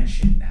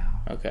intervention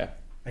now. Okay.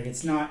 Like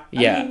it's not.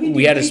 Yeah,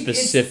 we had a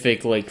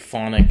specific like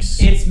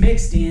phonics. It's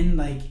mixed in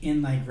like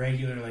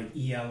regular like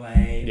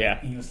ELA,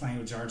 yeah, English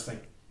language arts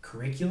like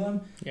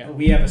curriculum. Yeah. But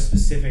we have a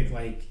specific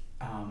like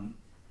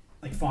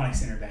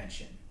phonics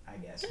intervention, I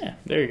guess. Yeah,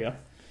 there you go.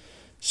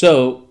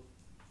 So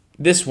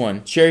this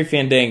one, Cherry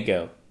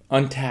Fandango,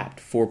 Untapped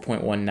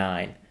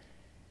 4.19.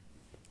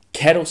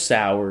 Kettle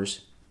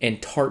sours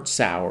and tart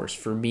sours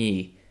for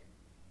me.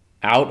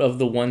 Out of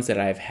the ones that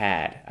I've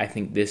had, I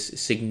think this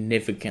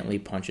significantly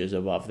punches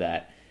above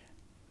that.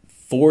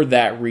 For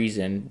that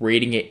reason,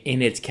 rating it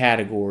in its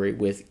category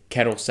with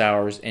kettle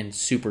sours and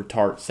super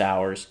tart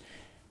sours,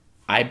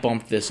 I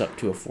bumped this up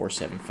to a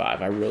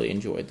 4.75. I really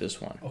enjoyed this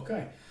one.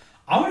 Okay.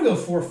 I'm going to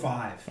go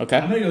 4.5. Okay.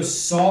 I'm going to go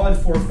solid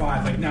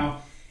 4.5. Like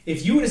now,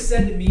 if you would have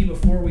said to me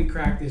before we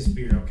cracked this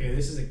beer, okay,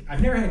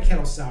 I've never had a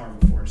kettle sour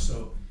before,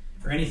 so,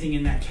 or anything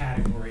in that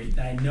category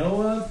that I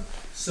know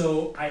of.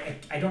 So I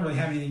don't really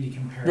have anything to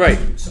compare it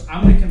to. So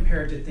I'm going to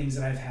compare it to things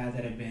that I've had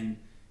that have been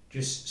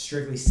just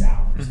strictly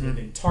sours. Mm-hmm. They've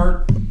been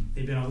tart.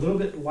 They've been a little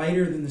bit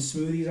lighter than the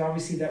smoothies,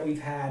 obviously, that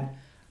we've had.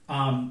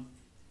 I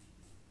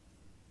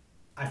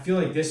feel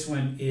like this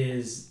one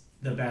is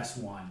the best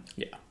one.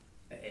 Yeah.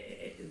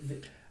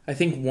 I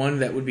think one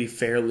that would be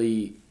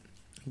fairly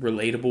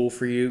relatable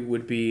for you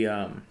would be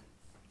the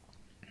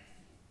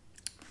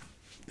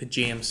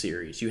Jam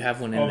series. You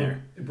have one in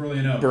there.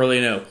 Brilliant Oak.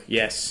 Brilliant Oak,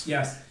 yes.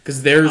 Yes.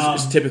 Because theirs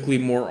is typically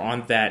more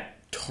on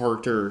that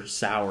tartar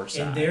sour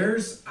side. And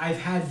theirs, I've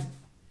had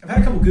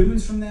a couple good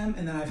ones from them,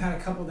 and then I've had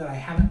a couple that I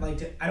haven't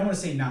liked. I don't want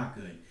to say not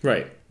good.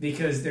 Right.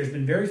 Because there's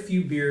been very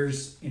few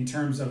beers in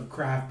terms of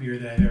craft beer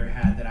that I've ever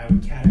had that I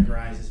would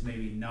categorize as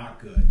maybe not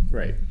good.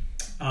 Right.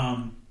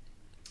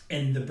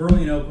 And the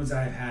Brilliant Oak ones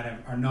that I've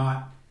had are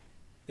not,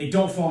 they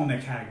don't fall in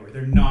that category.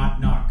 They're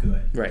not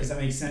good. Right. Does that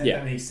make sense? Yeah.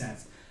 That makes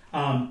sense.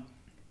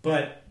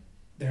 But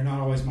they're not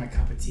always my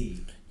cup of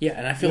tea. Yeah,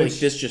 and I feel like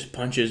this just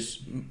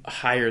punches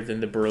higher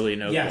than the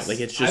Brilliant Oak. Yes, like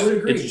it's just, I would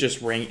agree. It's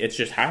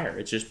just higher.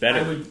 It's just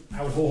better.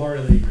 I would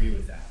wholeheartedly agree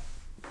with that.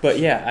 But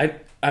yeah,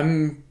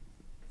 I'm.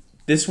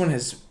 This one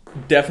has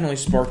definitely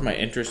sparked my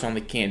interest on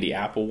the candy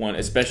apple one,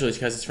 especially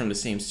because it's from the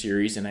same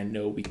series, and I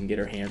know we can get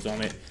our hands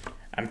on it.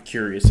 I'm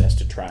curious as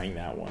to trying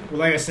that one. Well,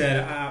 like I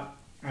said, I'm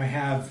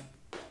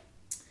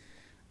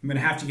going to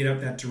have to get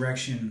up that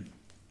direction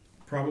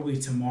probably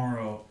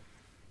tomorrow.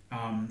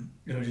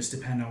 It'll just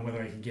depend on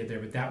whether I can get there,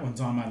 but that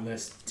one's on my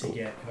list to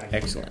get. If I can.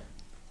 Excellent.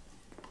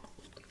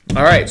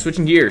 All right,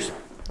 switching gears.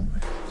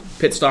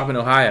 Pit stop in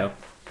Ohio.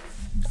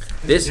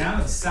 This down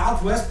to the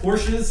southwest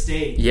portion of the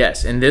state.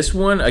 Yes, and this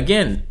one,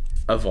 again,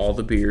 of all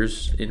the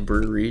beers in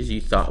breweries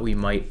you thought we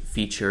might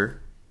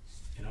feature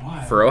in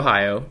Ohio. For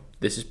Ohio,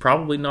 this is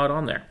probably not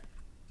on there.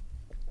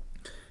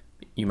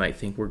 You might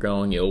think we're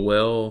going Ill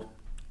Will.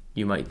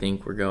 You might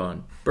think we're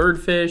going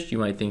Birdfish. You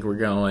might think we're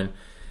going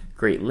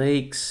Great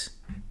Lakes.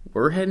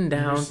 We're heading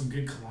down. There's some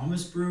good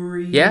Columbus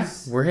breweries. Yeah,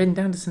 we're heading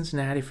down to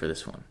Cincinnati for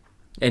this one.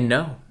 And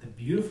no,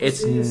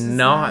 it's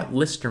not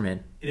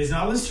Listerman. It is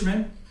not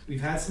Listerman.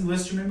 We've had some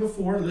Listerman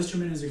before.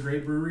 Listerman is a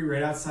great brewery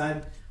right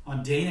outside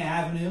on Dana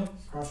Avenue,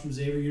 across from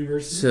Xavier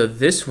University. So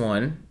this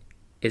one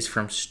is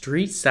from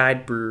Street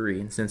Side Brewery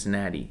in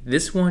Cincinnati.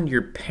 This one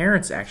your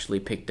parents actually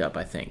picked up,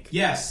 I think.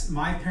 Yes,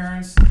 my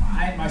parents.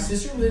 My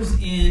sister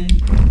lives in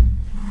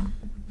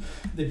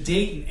the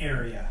Dayton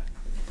area.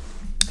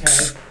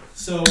 Okay.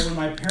 So when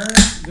my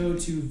parents go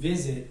to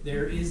visit,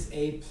 there is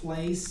a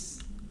place,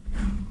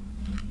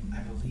 I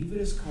believe believe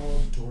it is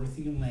called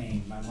Dorothy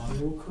Lane. My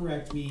mother will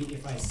correct me.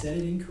 If I said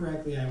it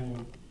incorrectly, I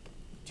will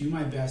do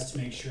my best to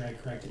make sure I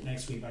correct it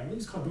next week. But I believe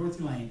it's called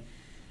Dorothy Lane.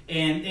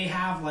 And they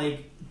have,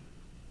 like,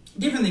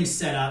 different things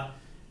set up.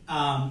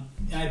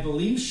 I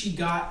believe she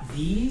got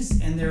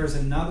these, and there's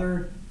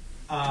another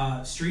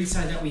street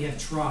side that we have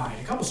tried.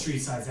 A couple street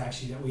sides,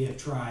 actually, that we have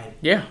tried.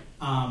 Yeah.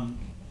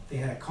 They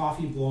had a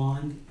coffee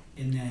blonde,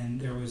 and then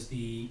there was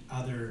the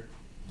other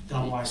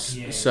double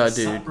IPA.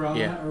 Supra,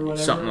 yeah. Or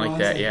whatever something like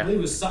that, yeah. I believe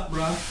it was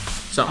Supra.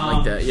 Something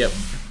like that, yep.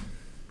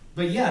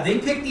 But yeah, they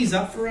picked these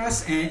up for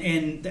us,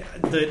 and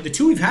the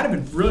two we've had have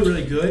been really,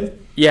 really good.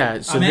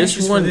 Yeah, so I'm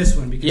this one, for this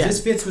one because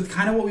this fits with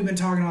kind of what we've been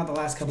talking about the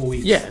last couple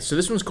weeks. Yeah, so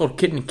this one's called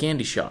Kitten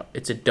Candy Shop.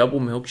 It's a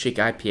double milkshake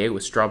IPA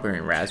with strawberry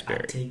and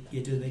raspberry. I'll take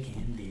you to the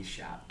candy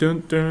shop.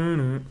 Dun, dun,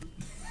 dun.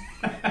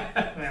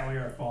 Man, we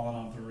are falling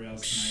off the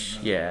rails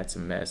tonight, bro. Yeah, it's a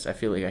mess. I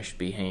feel like I should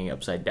be hanging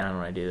upside down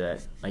when I do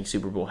that, like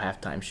Super Bowl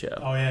halftime show.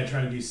 Oh yeah,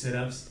 trying to do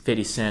sit-ups.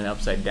 50 Cent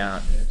upside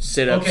down.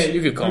 Sit-ups. Okay,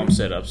 you could call them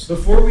sit-ups.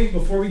 Before we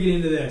get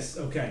into this,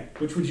 okay,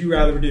 which would you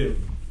rather do?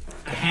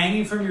 A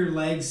hanging from your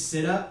legs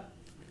sit-up,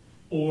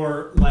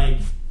 or like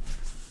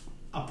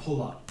a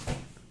pull-up?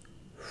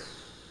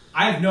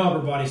 I have no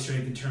upper body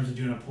strength in terms of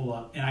doing a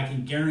pull-up, and I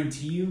can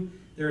guarantee you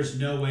there's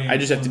no way. I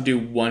just have to do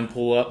one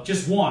pull-up.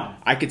 Just one.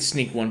 I could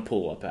sneak one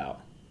pull-up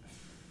out.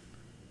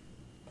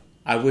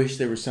 I wish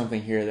there was something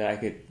here that I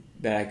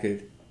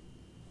could.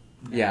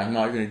 No. Yeah, I'm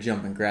not going to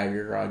jump and grab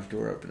your garage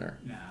door opener.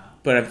 No.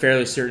 But I'm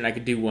fairly certain I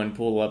could do one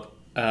pull-up.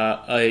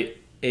 A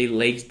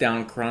legs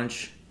down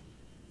crunch.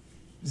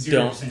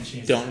 0%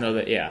 chance. Don't know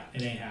that. Yeah.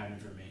 It ain't happening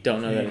for me.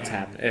 Don't know that it's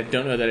happening. I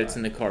don't know that it's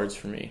in the cards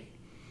for me.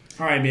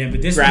 All right, man.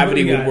 But this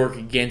gravity would work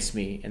against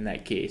me in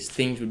that case.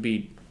 Things would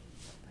be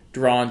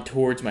drawn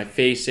towards my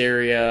face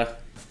area.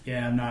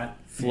 Yeah, I'm not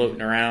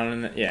floating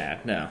around.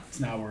 No,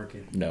 it's not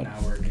working. No,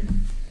 not working.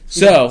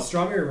 So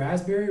strawberry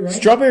raspberry, right?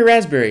 Strawberry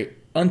raspberry,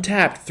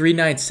 Untapped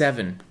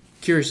 397.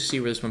 Curious to see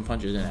where this one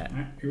punches in at. All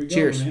right, here we go.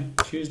 Cheers, man.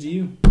 Cheers to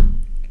you.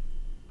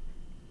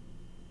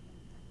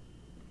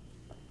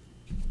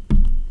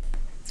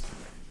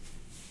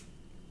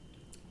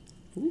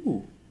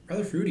 Ooh,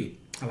 rather fruity.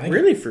 I like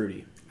really it.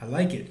 Fruity. I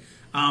like it.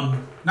 Not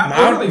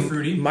overly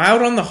fruity.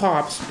 Mild on the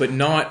hops, but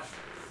not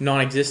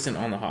non-existent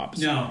on the hops.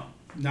 No,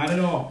 not at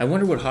all. I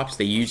wonder what hops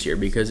they use here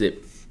because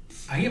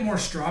I get more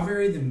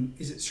strawberry than...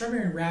 Is it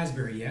strawberry and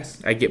raspberry,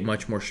 yes? I get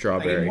much more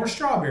strawberry. I get more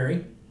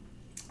strawberry.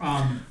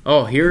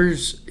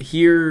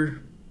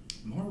 Here...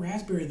 More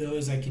raspberry, though,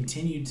 as I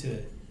continue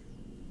to...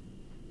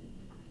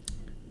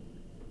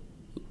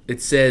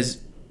 It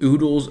says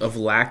oodles of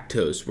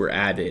lactose were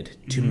added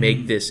to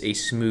make this a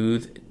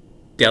smooth,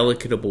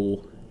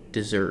 delicatable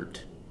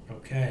dessert.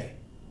 Okay.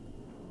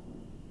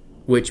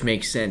 Which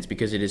makes sense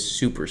because it is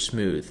super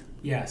smooth.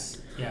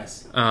 Yes.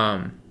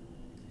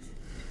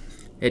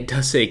 It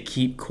does say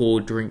keep cool,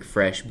 drink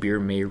fresh, beer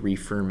may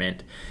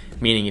re-ferment.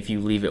 Meaning if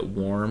you leave it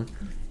warm,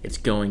 it's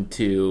going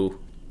to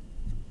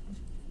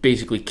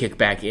basically kick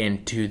back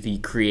into the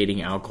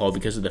creating alcohol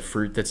because of the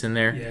fruit that's in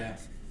there. Yeah.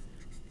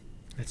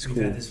 That's We've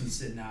cool. had this one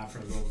sitting out for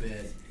a little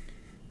bit.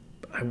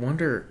 I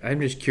wonder, I'm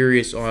just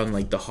curious on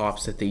like the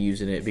hops that they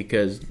use in it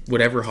because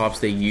whatever hops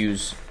they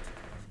use...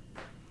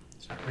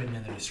 It's not written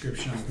in the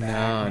description on the back.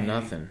 No, maybe.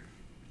 nothing.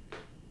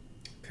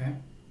 Okay.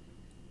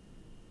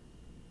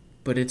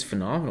 But it's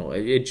phenomenal.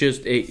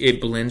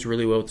 It blends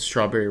really well with the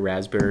strawberry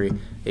raspberry.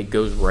 It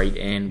goes right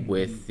in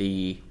with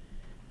the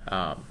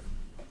that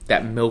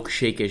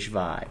milkshake-ish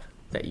vibe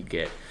that you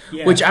get.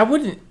 Yeah. Which I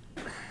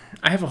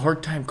have a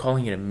hard time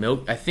calling it a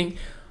milk. I think,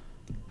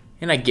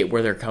 and I get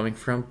where they're coming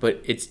from,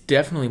 but it's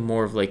definitely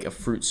more of like a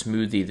fruit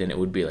smoothie than it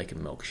would be like a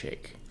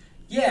milkshake.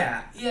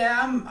 Yeah,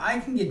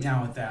 I can get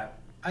down with that.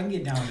 For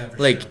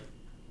like, sure.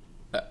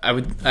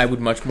 I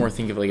would much more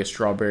think of like a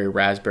strawberry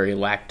raspberry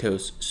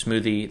lactose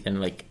smoothie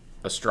than like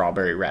a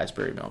strawberry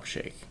raspberry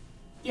milkshake.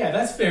 Yeah,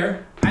 that's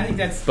fair. I think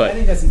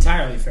that's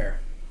entirely fair.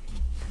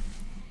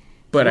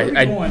 But I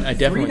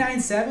definitely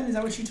 397. Is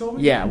that what you told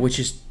me? Yeah, which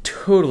is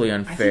totally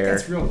unfair. I think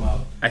that's real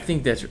low. I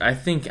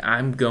think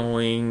I'm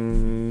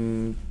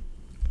going.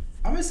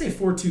 I'm gonna say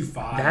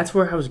 425. That's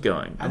where I was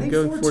going. I think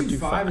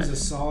 425 is a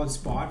solid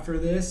spot for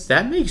this.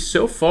 That makes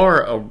so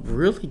far a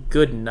really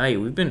good night.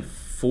 We've been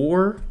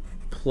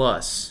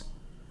 4+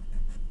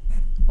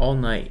 all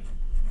night.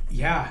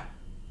 Yeah.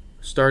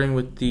 Starting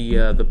with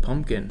the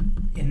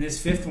pumpkin. And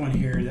this fifth one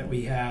here that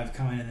we have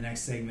coming in the next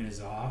segment is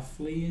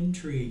awfully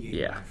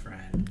intriguing, my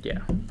friend. Yeah.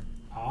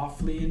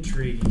 Awfully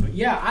intriguing. But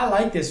yeah, I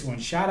like this one.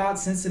 Shout out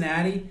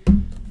Cincinnati.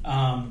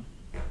 Shout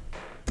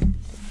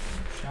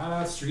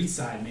out Street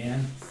Side,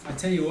 man. I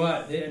tell you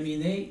what,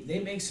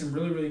 they make some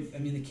really,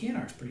 the can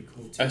art's pretty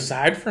cool too.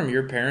 Aside from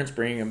your parents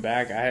bringing them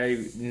back,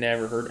 I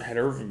never had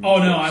heard of them. Oh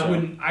no, I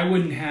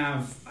would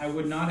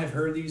not have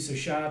heard these. So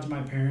shout out to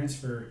my parents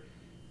for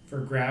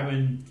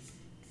grabbing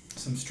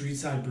some Street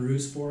Side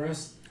brews for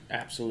us.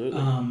 Absolutely.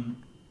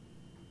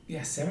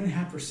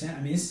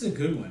 7.5%. This is a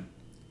good one.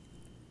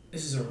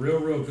 This is a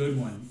real good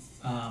one.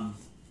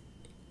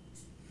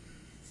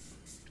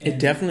 It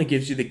definitely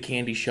gives you the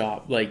candy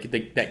shop, like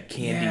that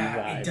candy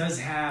vibe. It does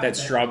have that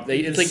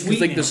strawberry. It's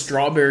like the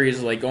strawberry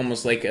is like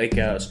almost like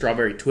a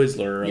strawberry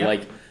Twizzler, or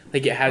like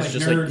it has like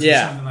just like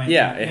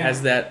it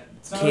has that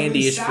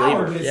candy-ish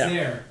flavor. But it's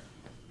there.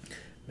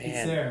 Man,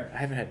 it's there. I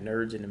haven't had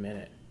Nerds in a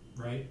minute.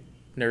 Right.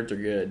 Nerds are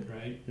good.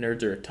 Right.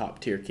 Nerds are a top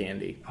tier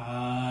candy.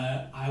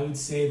 I would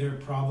say they're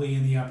probably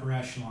in the upper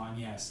echelon.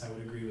 Yes, I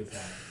would agree with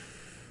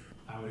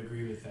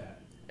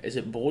that. Is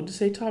it bold to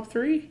say top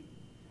 3?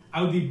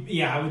 I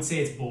would say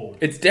it's bold.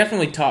 It's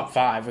definitely top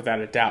 5 without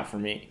a doubt for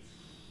me.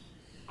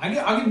 I'll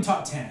give them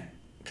top 10.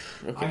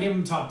 Okay. I'll give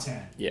them top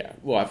 10. Yeah.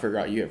 Well, I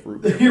forgot you have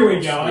root beer. Here we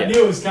go. Yeah. I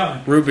knew it was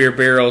coming. Root beer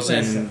barrels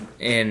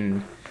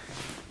and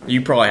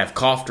you probably have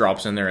cough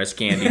drops in there as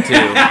candy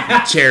too.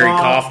 Cherry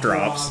cough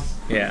drops.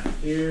 Yeah.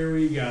 Here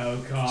we go.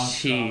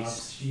 Cough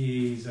drops.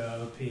 Jeez,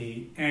 oh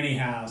Pete.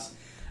 Anyhow,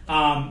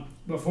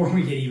 before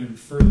we get even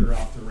further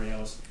off the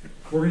rails,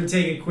 we're going to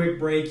take a quick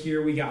break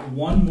here. We got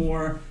one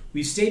more.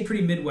 We've stayed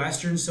pretty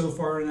Midwestern so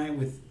far tonight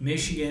with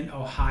Michigan,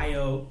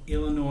 Ohio,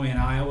 Illinois, and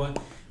Iowa.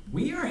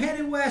 We are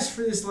headed west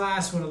for this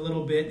last one a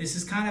little bit. This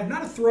is kind of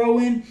not a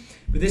throw-in,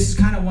 but this is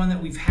kind of one that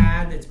we've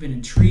had that's been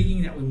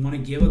intriguing that we want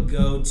to give a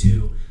go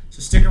to. So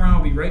stick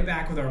around. We'll be right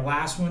back with our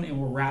last one, and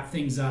we'll wrap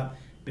things up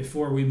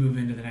before we move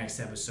into the next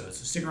episode.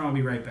 So stick around.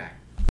 We'll be right back.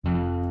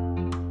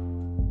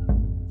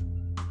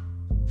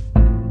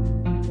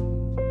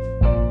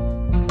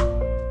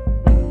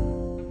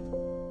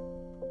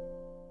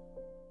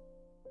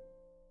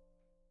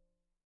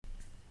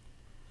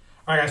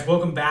 All right, guys,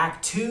 welcome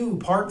back to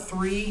part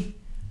 3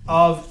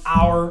 of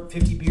our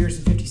 50 Beers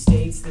in 50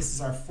 States. This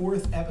is our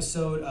 4th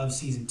episode of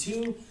Season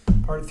 2,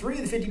 part 3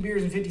 of the 50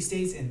 Beers in 50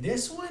 States. And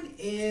this one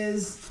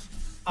is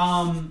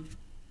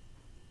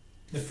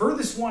the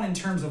furthest one in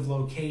terms of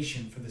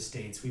location for the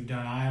states. We've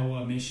done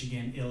Iowa,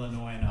 Michigan,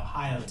 Illinois, and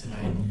Ohio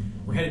tonight.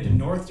 We're headed to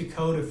North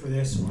Dakota for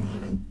this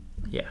one.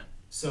 Yeah.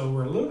 So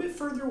we're a little bit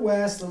further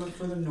west, a little bit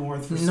further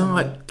north. For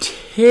not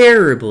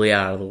terribly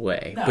out of the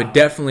way, but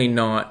definitely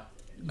not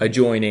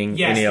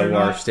adjoining any of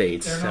our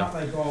states. They're not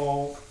like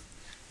all...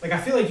 Like, I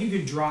feel like you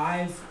could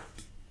drive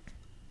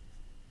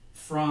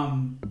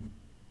from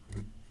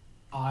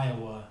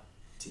Iowa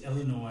to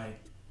Illinois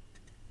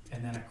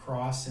and then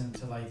across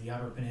into, like, the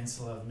Upper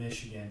Peninsula of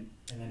Michigan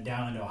and then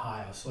down into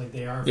Ohio. So, like,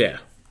 they are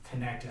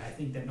connected. I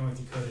think that North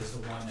Dakota is the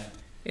one that...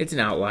 It's an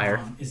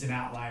outlier. Is an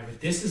outlier. But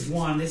this is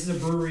one. This is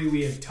a brewery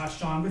we have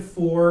touched on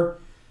before.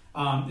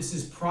 This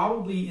is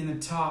probably in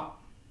the top...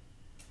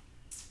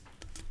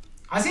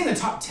 I'd say in the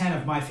top 10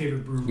 of my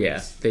favorite breweries.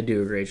 Yeah, they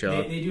do a great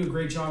job. They do a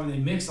great job, and they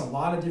mix a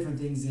lot of different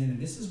things in. And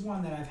this is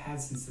one that I've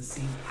had since the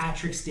St.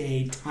 Patrick's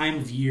Day time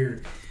of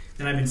year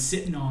that I've been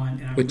sitting on,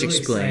 and I'm Which really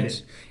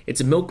explains, excited.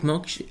 It's a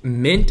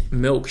mint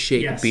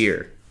milkshake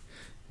beer.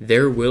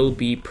 There will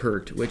be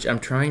pert, which I'm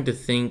trying to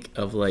think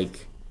of,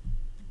 like,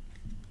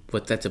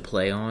 what that's a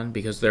play on,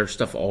 because their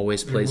stuff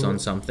always plays on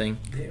something.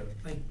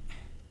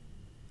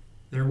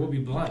 There Will Be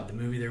Blood, the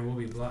movie There Will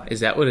Be Blood. Is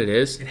that what it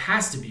is? It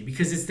has to be,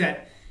 because it's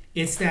that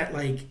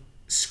like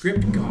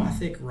script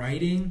gothic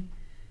writing,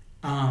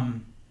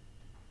 and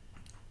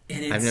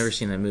I've never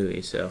seen that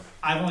movie, so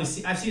I've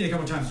seen it a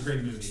couple times. It's a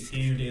great movie.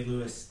 Daniel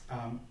Day-Lewis,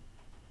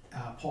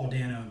 Paul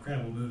Dano,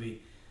 incredible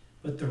movie.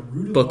 But the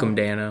root of Bookham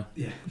Dano,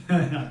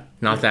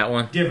 not that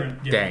one.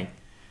 Different. Dang.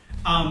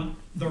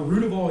 The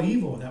root of all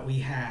evil that we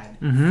had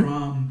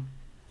from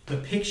the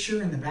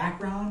picture in the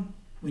background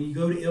when you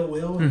go to Ill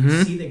Will and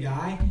you see the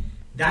guy,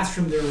 that's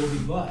from There Will Be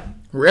Blood.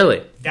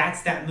 Really?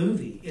 That's that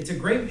movie. It's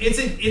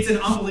an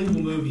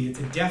unbelievable movie. It's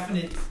a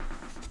definite...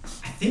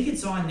 I think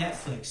it's on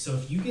Netflix, so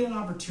if you get an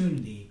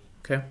opportunity,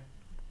 give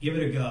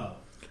it a go.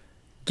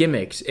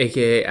 Gimmicks,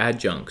 a.k.a.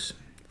 adjuncts.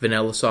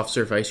 Vanilla soft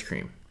serve ice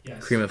cream.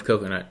 Yes. Cream of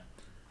coconut.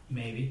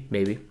 Maybe.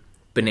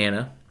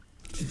 Banana.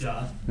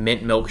 Duh.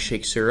 Mint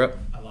milkshake syrup.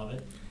 I love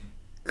it.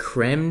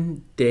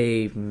 Creme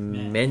de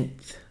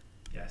menthe.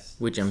 Yes.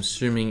 Which I'm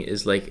assuming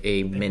is like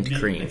a mint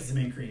cream. It's a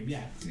mint cream.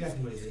 Yeah, that's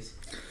exactly what it is.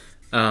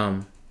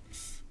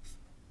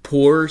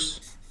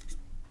 Pours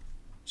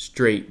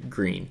straight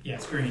green. Yeah,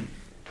 it's green.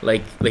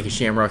 Like a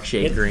Shamrock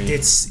Shake green.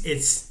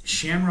 It's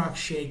Shamrock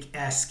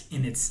Shake-esque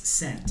in its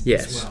scent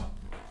as well.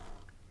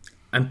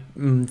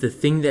 The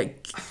thing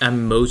that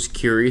I'm most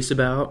curious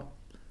about,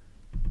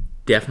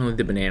 definitely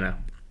the banana.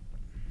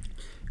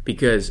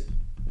 Because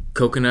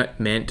coconut,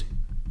 mint,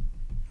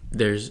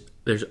 they're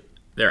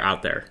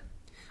out there.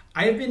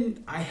 I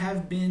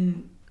have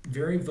been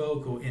very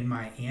vocal in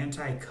my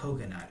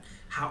anti-coconut.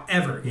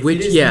 However, if it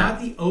is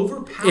not the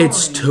overpowering...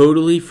 It's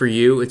totally, for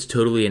you, it's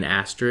totally an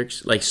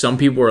asterisk. Like, some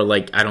people are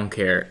like, I don't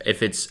care.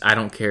 If it's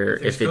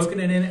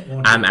coconut in it,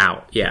 I'm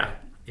out. Yeah.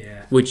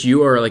 Which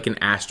you are like an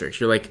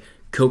asterisk. You're like,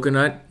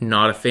 coconut,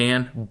 not a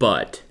fan,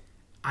 but...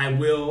 I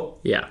will...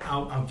 Yeah.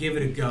 I'll give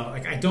it a go.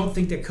 Like, I don't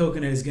think that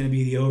coconut is going to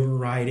be the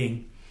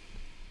overriding...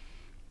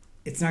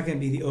 It's not going to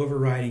be the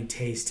overriding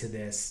taste to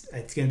this.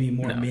 It's going to be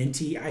more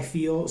minty, I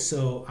feel.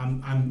 So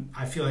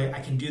I feel like I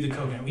can do the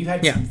coconut. We've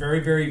had some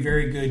very, very,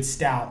 very good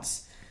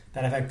stouts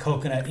that have had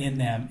coconut in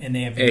them, and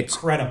they have been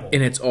incredible.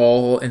 And it's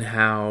all in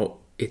how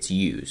it's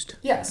used.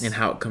 Yes. And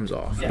how it comes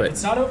off. Yeah, but if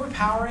it's not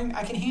overpowering,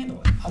 I can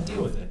handle it. I'll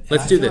deal with it.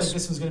 Let's do this. Like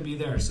this one's going to be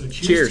there. So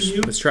cheers to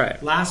you. Let's try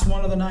it. Last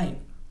one of the night.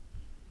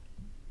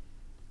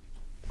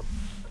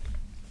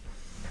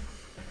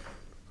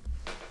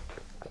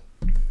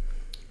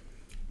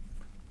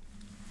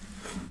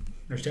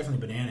 There's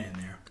definitely banana in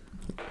there.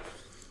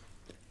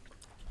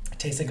 It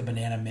tastes like a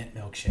banana mint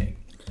milkshake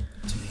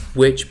to me.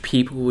 Which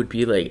people would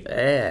be like,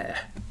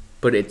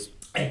 but it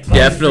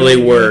definitely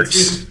really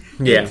works.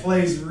 Yeah. It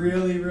plays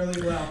really,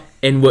 really well.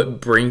 And what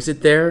brings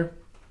it there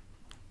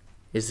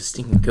is the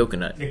stinking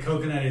coconut. The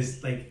coconut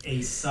is like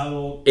a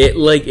subtle... It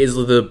like is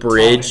the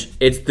bridge. Topping.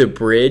 It's the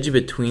bridge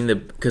between the...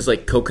 Because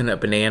like coconut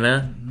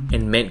banana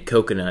and mint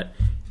coconut.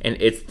 And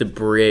it's the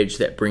bridge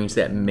that brings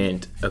that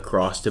mint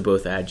across to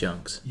both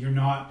adjuncts.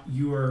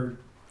 You are...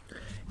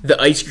 The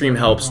ice cream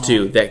helps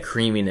too, that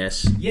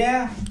creaminess.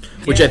 Yeah.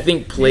 Which I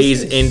think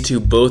plays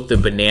into both the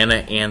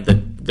banana and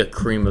the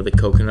cream of the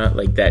coconut.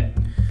 Like that...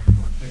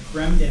 The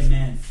creme de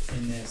menthe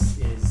in this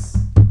is...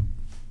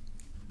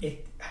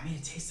 It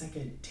tastes like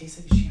a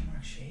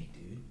Shamrock Shake,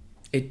 dude.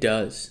 It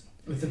does.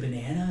 With the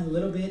banana a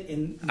little bit,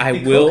 and the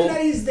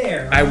coconut is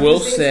there. I will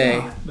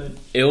say,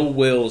 Ill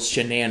Will's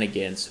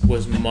Shenanigans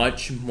was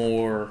much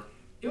more...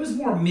 It was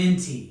more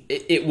minty.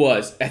 It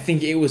was. I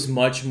think it was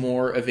much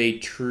more of a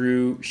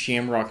true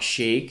Shamrock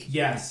Shake.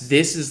 Yes.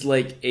 This is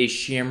like a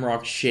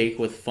Shamrock Shake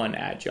with fun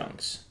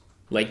adjuncts.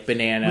 Like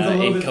banana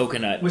and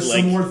coconut. With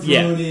like, some more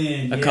thrown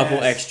in. A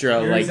couple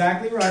extra You're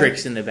exactly right.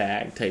 tricks in the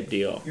bag type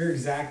deal. You're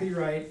exactly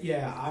right.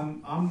 Yeah,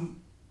 I'm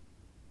on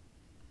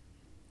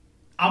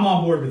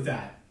board with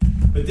that.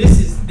 But this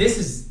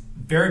is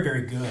very,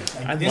 very good.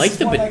 I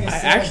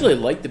actually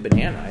like the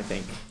banana, I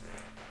think.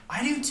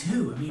 I do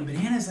too. I mean,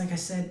 bananas, like I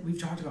said,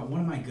 we've talked about, one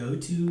of my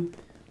go-to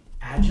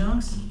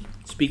adjuncts.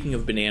 Speaking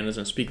of bananas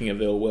and speaking of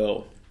Ill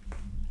Will,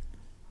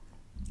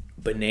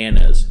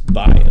 Bananas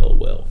by Ill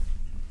Will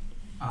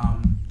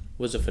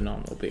was a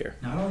phenomenal beer.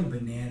 Not only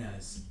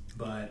bananas,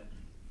 but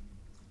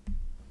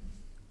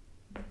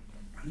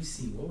let me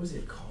see, what was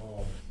it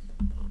called?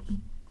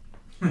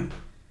 I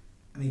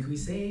mean, can we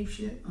say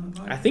shit on the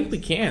podcast? I think we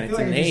can. It's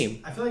a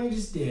name. I feel like I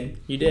just did.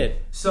 You did.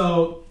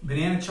 So,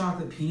 banana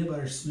chocolate peanut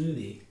butter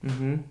smoothie.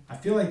 Mm-hmm. I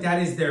feel like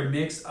that is their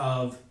mix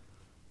of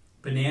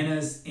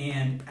bananas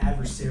and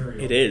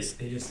adversarial. It is.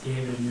 They just gave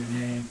it a new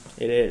name.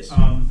 It is.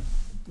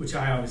 Which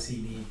I obviously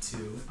need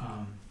to.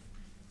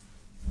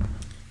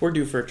 We're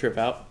due for a trip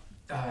out.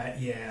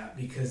 Yeah,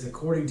 because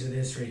according to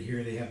this right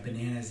here, they have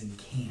bananas in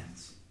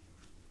cans.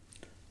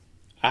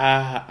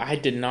 I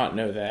did not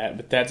know that,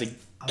 but that's a game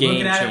changer. I'm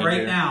looking at it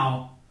right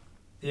now.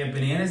 They have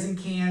bananas in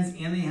cans,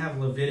 and they have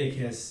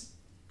Leviticus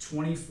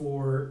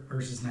 24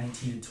 verses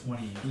 19 and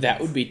 20.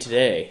 That would be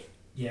today.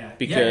 Yeah,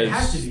 because it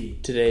has to be.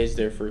 Today's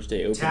their first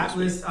day open. Tap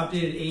list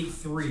updated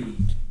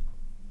 8.3.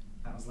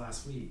 That was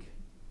last week.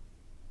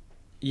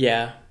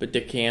 Yeah, but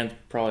the cans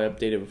probably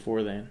updated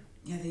before then.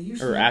 Yeah, they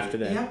usually... Or after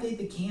that. They update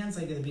the cans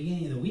like at the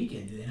beginning of the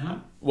weekend, do they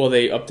not? Well,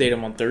 they update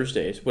them on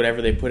Thursdays.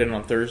 Whatever they put in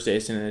on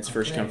Thursdays, and then it's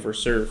first come,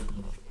 first serve.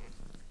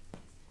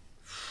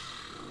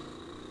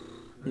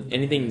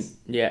 Anything?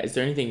 Yeah. Is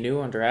there anything new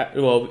on draft?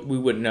 Well, we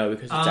wouldn't know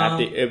because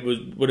it's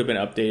it would have been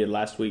updated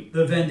last week.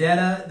 The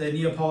Vendetta, the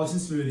Neapolitan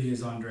smoothie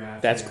is on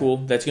draft. That's cool.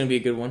 That's going to be a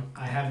good one.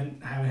 I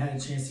haven't had a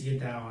chance to get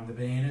that one. The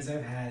bananas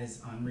I've had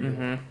is unreal.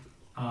 Mm-hmm.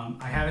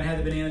 I haven't had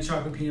the banana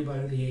chocolate peanut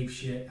butter, the ape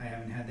shit. I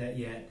haven't had that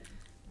yet.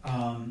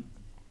 And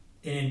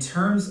in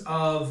terms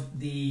of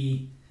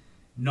the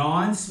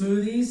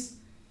non-smoothies,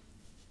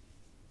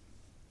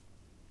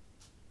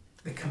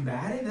 the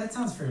combative, that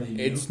sounds fairly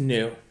new. It's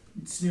new.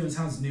 It's new. It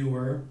sounds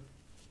newer.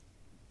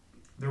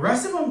 The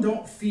rest of them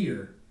don't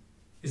fear.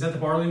 Is that the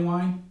barley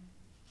wine?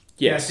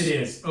 Yes, it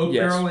is. Oak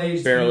barrel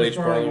aged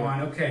barley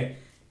wine. Okay,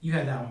 you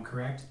had that one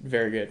correct.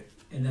 Very good.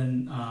 And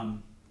then I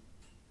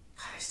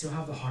still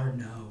have the hard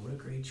no. What a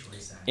great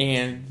choice that is.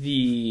 And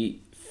the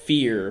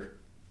fear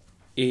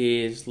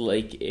is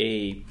like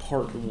a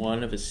part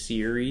one of a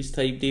series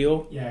type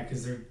deal. Yeah,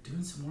 because they're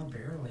doing some more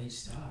barrel aged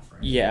stuff,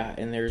 right? Yeah,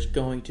 and there's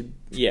going to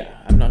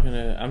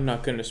I'm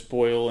not gonna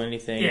spoil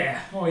anything.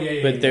 Yeah. Oh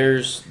yeah. But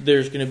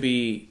there's gonna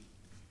be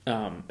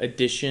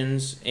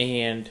additions,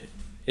 and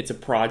it's a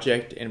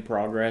project in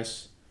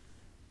progress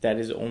that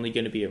is only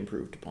going to be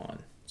improved upon.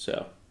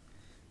 So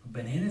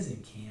bananas in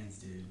cans,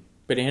 dude.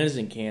 Bananas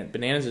in cans.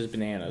 Bananas is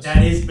bananas.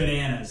 That is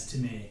bananas to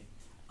me.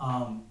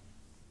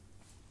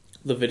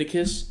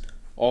 Leviticus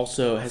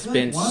also has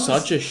been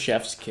such a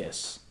chef's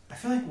kiss. I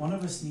feel like one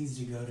of us needs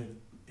to go to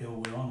Ill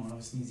Will and one of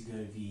us needs to go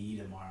to VE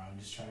tomorrow and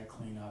just try to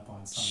clean up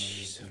on some of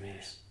these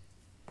beers.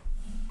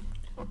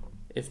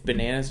 If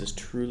bananas is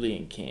truly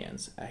in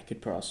cans, I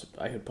could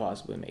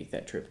possibly make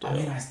that trip to. I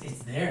mean,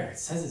 it's there. It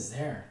says it's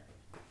there.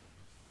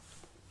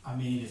 I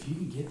mean, if you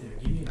can get there,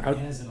 give me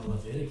bananas in a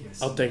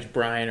Leviticus. I'll text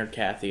Brian or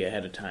Kathy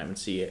ahead of time and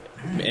see it.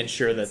 Right.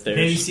 Ensure that there's...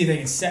 Maybe see if they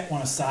can set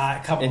one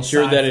aside, a couple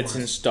ensure aside that it's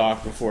in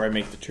stock before I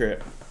make the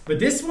trip. But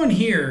this one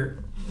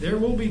here, there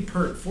will be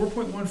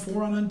 4.14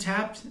 on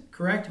Untapped,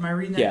 correct? Am I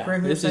reading that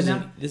correctly? This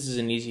is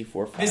an easy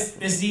 4.5. This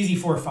is easy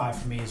 4.5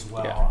 for me as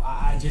well. Yeah.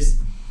 I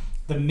just...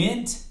 the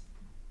mint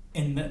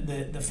and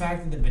the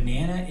fact that the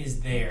banana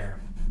is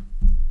there,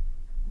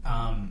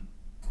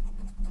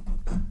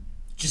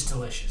 just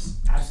delicious,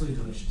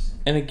 absolutely delicious.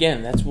 And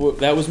again,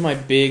 that was my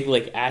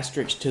big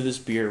asterisk to this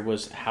beer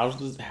was how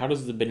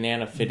does the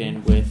banana fit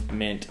in with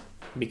mint,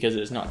 because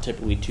it's not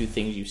typically two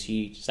things you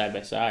see side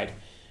by side.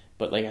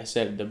 But like I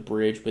said, the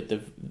bridge with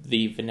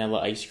the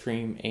vanilla ice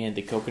cream and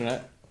the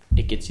coconut,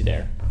 it gets you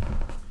there.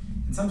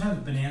 And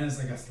sometimes banana's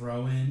like a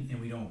throw-in and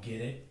we don't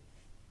get it.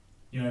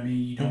 You know what I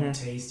mean? You don't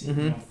taste it,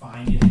 you don't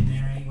find it in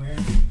there anywhere.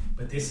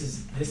 But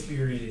this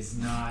beer is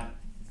not.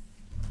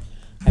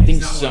 I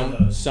think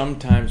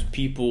sometimes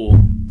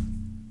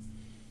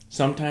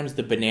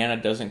the banana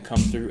doesn't come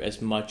through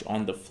as much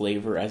on the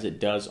flavor as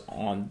it does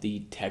on the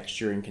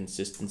texture and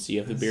consistency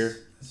of the beer.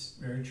 That's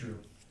very true.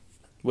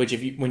 Which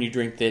when you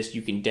drink this,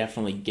 you can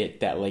definitely get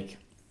that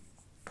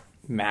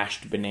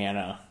mashed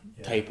banana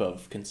type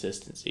of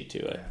consistency to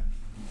it. Yeah.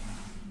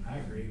 I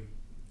agree.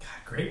 God,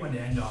 great one to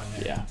end on.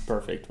 Man. Yeah,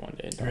 perfect one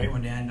to end on. Great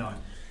one to end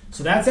on.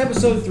 So that's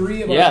episode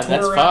 3 of our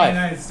tour around the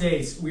United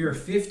States. We are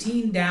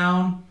 15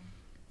 down,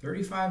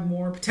 35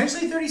 more,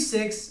 potentially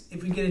 36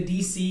 if we get a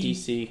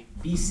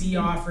DC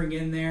offering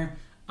in there.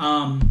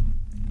 When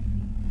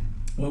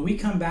we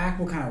come back,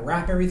 we'll kind of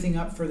wrap everything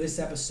up for this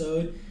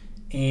episode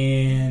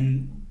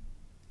and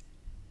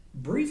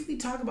briefly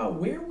talk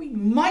about where we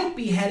might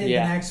be headed the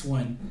next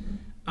one.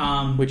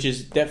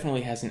 Which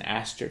definitely has an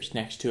asterisk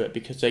next to it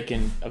because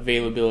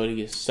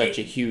availability is such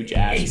a huge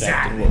aspect.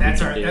 Exactly.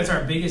 That's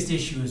our biggest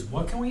issue is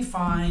what can we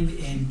find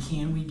and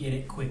can we get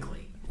it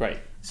quickly? Right.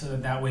 So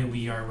that way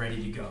we are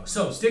ready to go.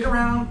 So stick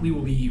around. We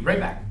will be right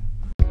back.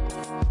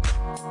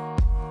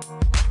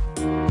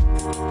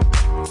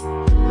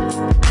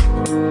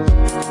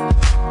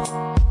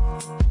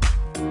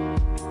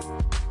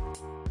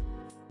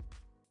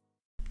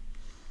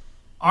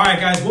 All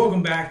right, guys,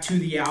 welcome back to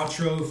the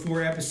outro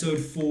for episode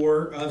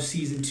 4 of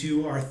season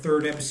 2, our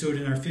 3rd episode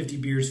in our 50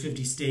 Beers,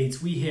 50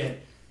 States. We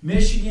hit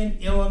Michigan,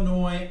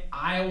 Illinois,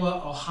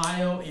 Iowa,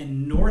 Ohio,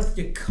 and North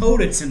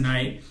Dakota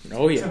tonight.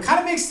 Oh, yeah. So kind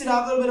of mixed it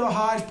up, a little bit of a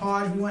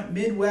hodgepodge. We went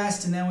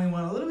Midwest, and then we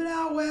went a little bit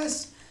out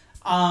West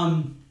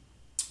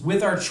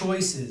with our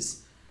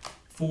choices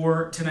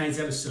for tonight's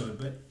episode.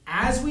 But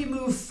as we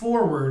move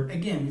forward,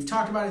 again, we've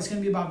talked about it's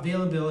going to be about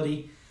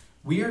availability.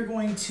 We are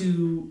going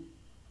to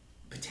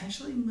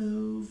potentially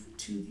move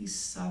to the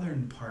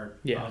southern part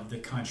of the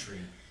country.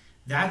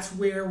 That's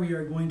where we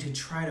are going to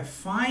try to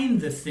find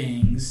the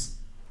things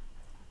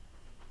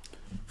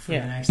for the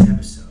next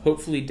episode.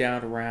 Hopefully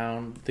down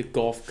around the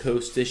Gulf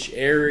Coast-ish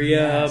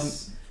area.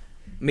 Yes.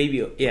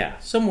 Maybe,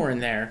 somewhere in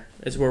there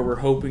is where we're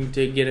hoping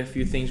to get a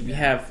few things. We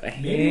have a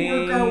maybe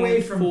work our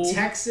way from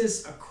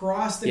Texas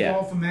across the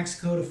Gulf of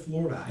Mexico to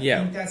Florida. I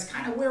think that's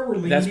kind of where we're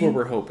leaning. That's where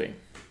we're hoping.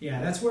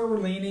 Yeah, that's where we're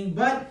leaning.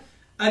 But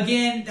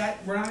again,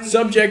 we're not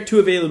subject to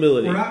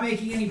availability. We're not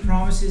making any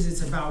promises.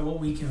 It's about what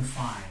we can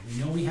find.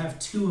 We know we have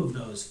 2 of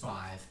those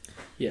 5.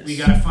 Yes. We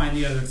got to find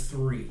the other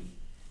 3. Yep.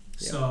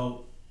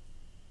 So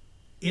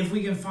if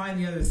we can find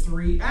the other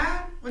 3,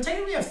 well,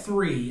 technically we have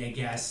 3. I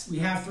guess we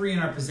have 3 in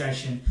our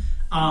possession.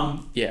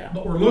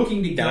 But we're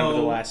looking to down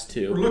to the last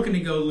 2. We're looking to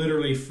go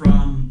literally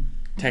from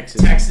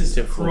Texas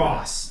to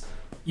across.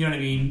 You know what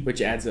I mean?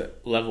 Which adds a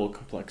level of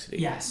complexity.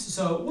 Yes.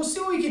 So we'll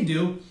see what we can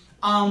do.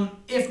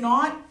 If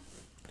not,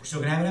 we're still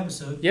going to have an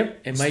episode.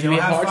 Yep. It might be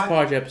a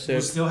hodgepodge episode.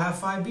 We'll still have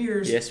 5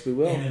 beers. Yes, we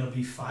will. And it'll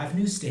be 5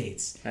 new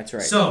states. That's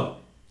right. So,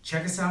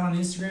 check us out on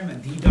Instagram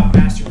at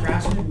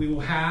the.mastercraftsman. We will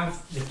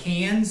have the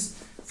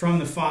cans from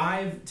the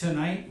 5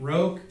 tonight.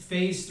 Roke,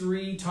 Phase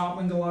 3,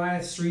 Toppling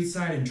Goliath,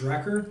 Streetside, and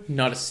Drecker.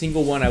 Not a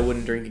single one I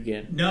wouldn't drink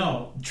again.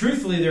 No.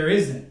 Truthfully, there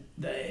isn't.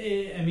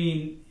 I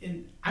mean,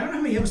 I don't know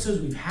how many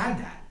episodes we've had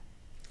that.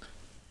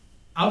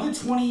 Of the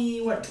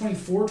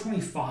 24,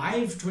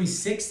 25,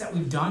 26 that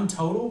we've done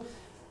total,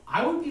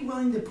 I would be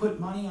willing to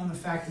put money on the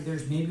fact that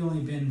there's maybe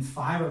only been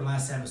 5 or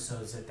less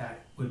episodes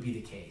that would be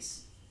the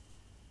case.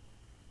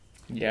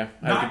 Yeah,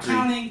 not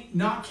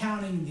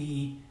counting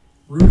the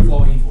Root of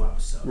All Evil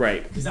episode,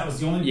 right? Because that was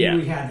the only beer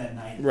we had that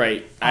night,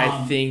 right?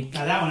 I think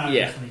now that one I would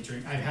definitely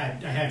drink. I have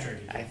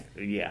drank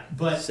it,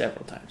 but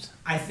several times.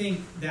 I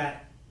think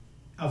that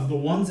of the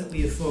ones that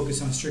we have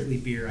focused on strictly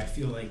beer, I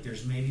feel like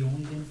there's maybe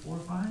only been 4 or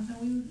 5 that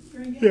we would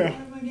bring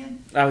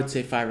again. I would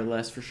say 5 or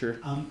less for sure.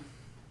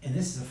 And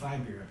this is a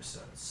 5 beer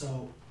episode,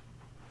 so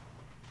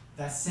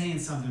that's saying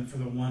something for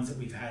the ones that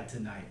we've had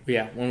tonight.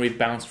 Yeah, when we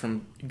bounced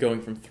from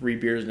going from 3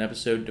 beers an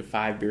episode to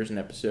 5 beers an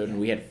episode, and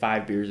we had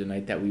 5 beers a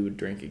night that we would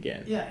drink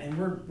again. Yeah, and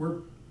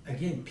we're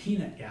again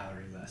peanut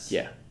gallery list.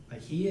 Yeah,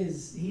 like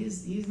he's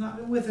not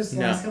been with us the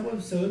last couple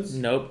episodes.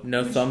 Nope,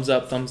 no thumbs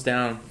up, thumbs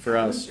down for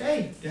us.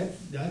 Hey,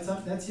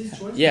 that's his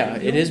choice. Yeah,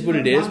 it is what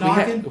it is.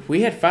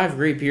 We had 5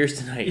 great beers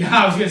tonight.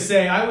 Yeah, I was gonna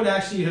say I would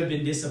actually have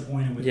been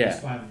disappointed with those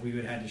 5 if we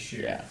would have had to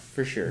share. Yeah,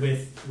 for sure.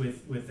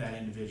 With that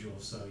individual.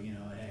 So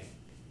hey,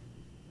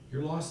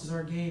 your loss is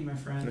our gain, my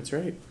friend. That's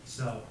right.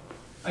 So,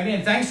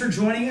 again, thanks for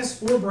joining us.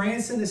 For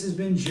Branson, this has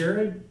been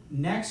Jared.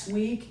 Next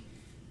week,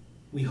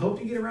 We hope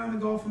to get around the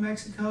Gulf of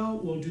Mexico.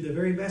 We'll do the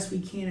very best we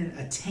can in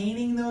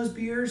attaining those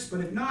beers, but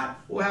if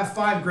not, we'll have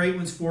 5 great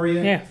ones for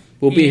you. Yeah,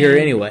 we'll be here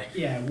anyway.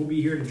 Yeah, we'll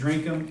be here to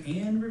drink them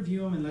and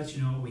review them and let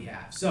you know what we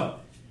have. So,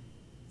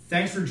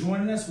 thanks for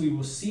joining us. We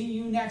will see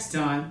you next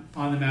time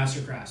on The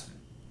Master Craftsman.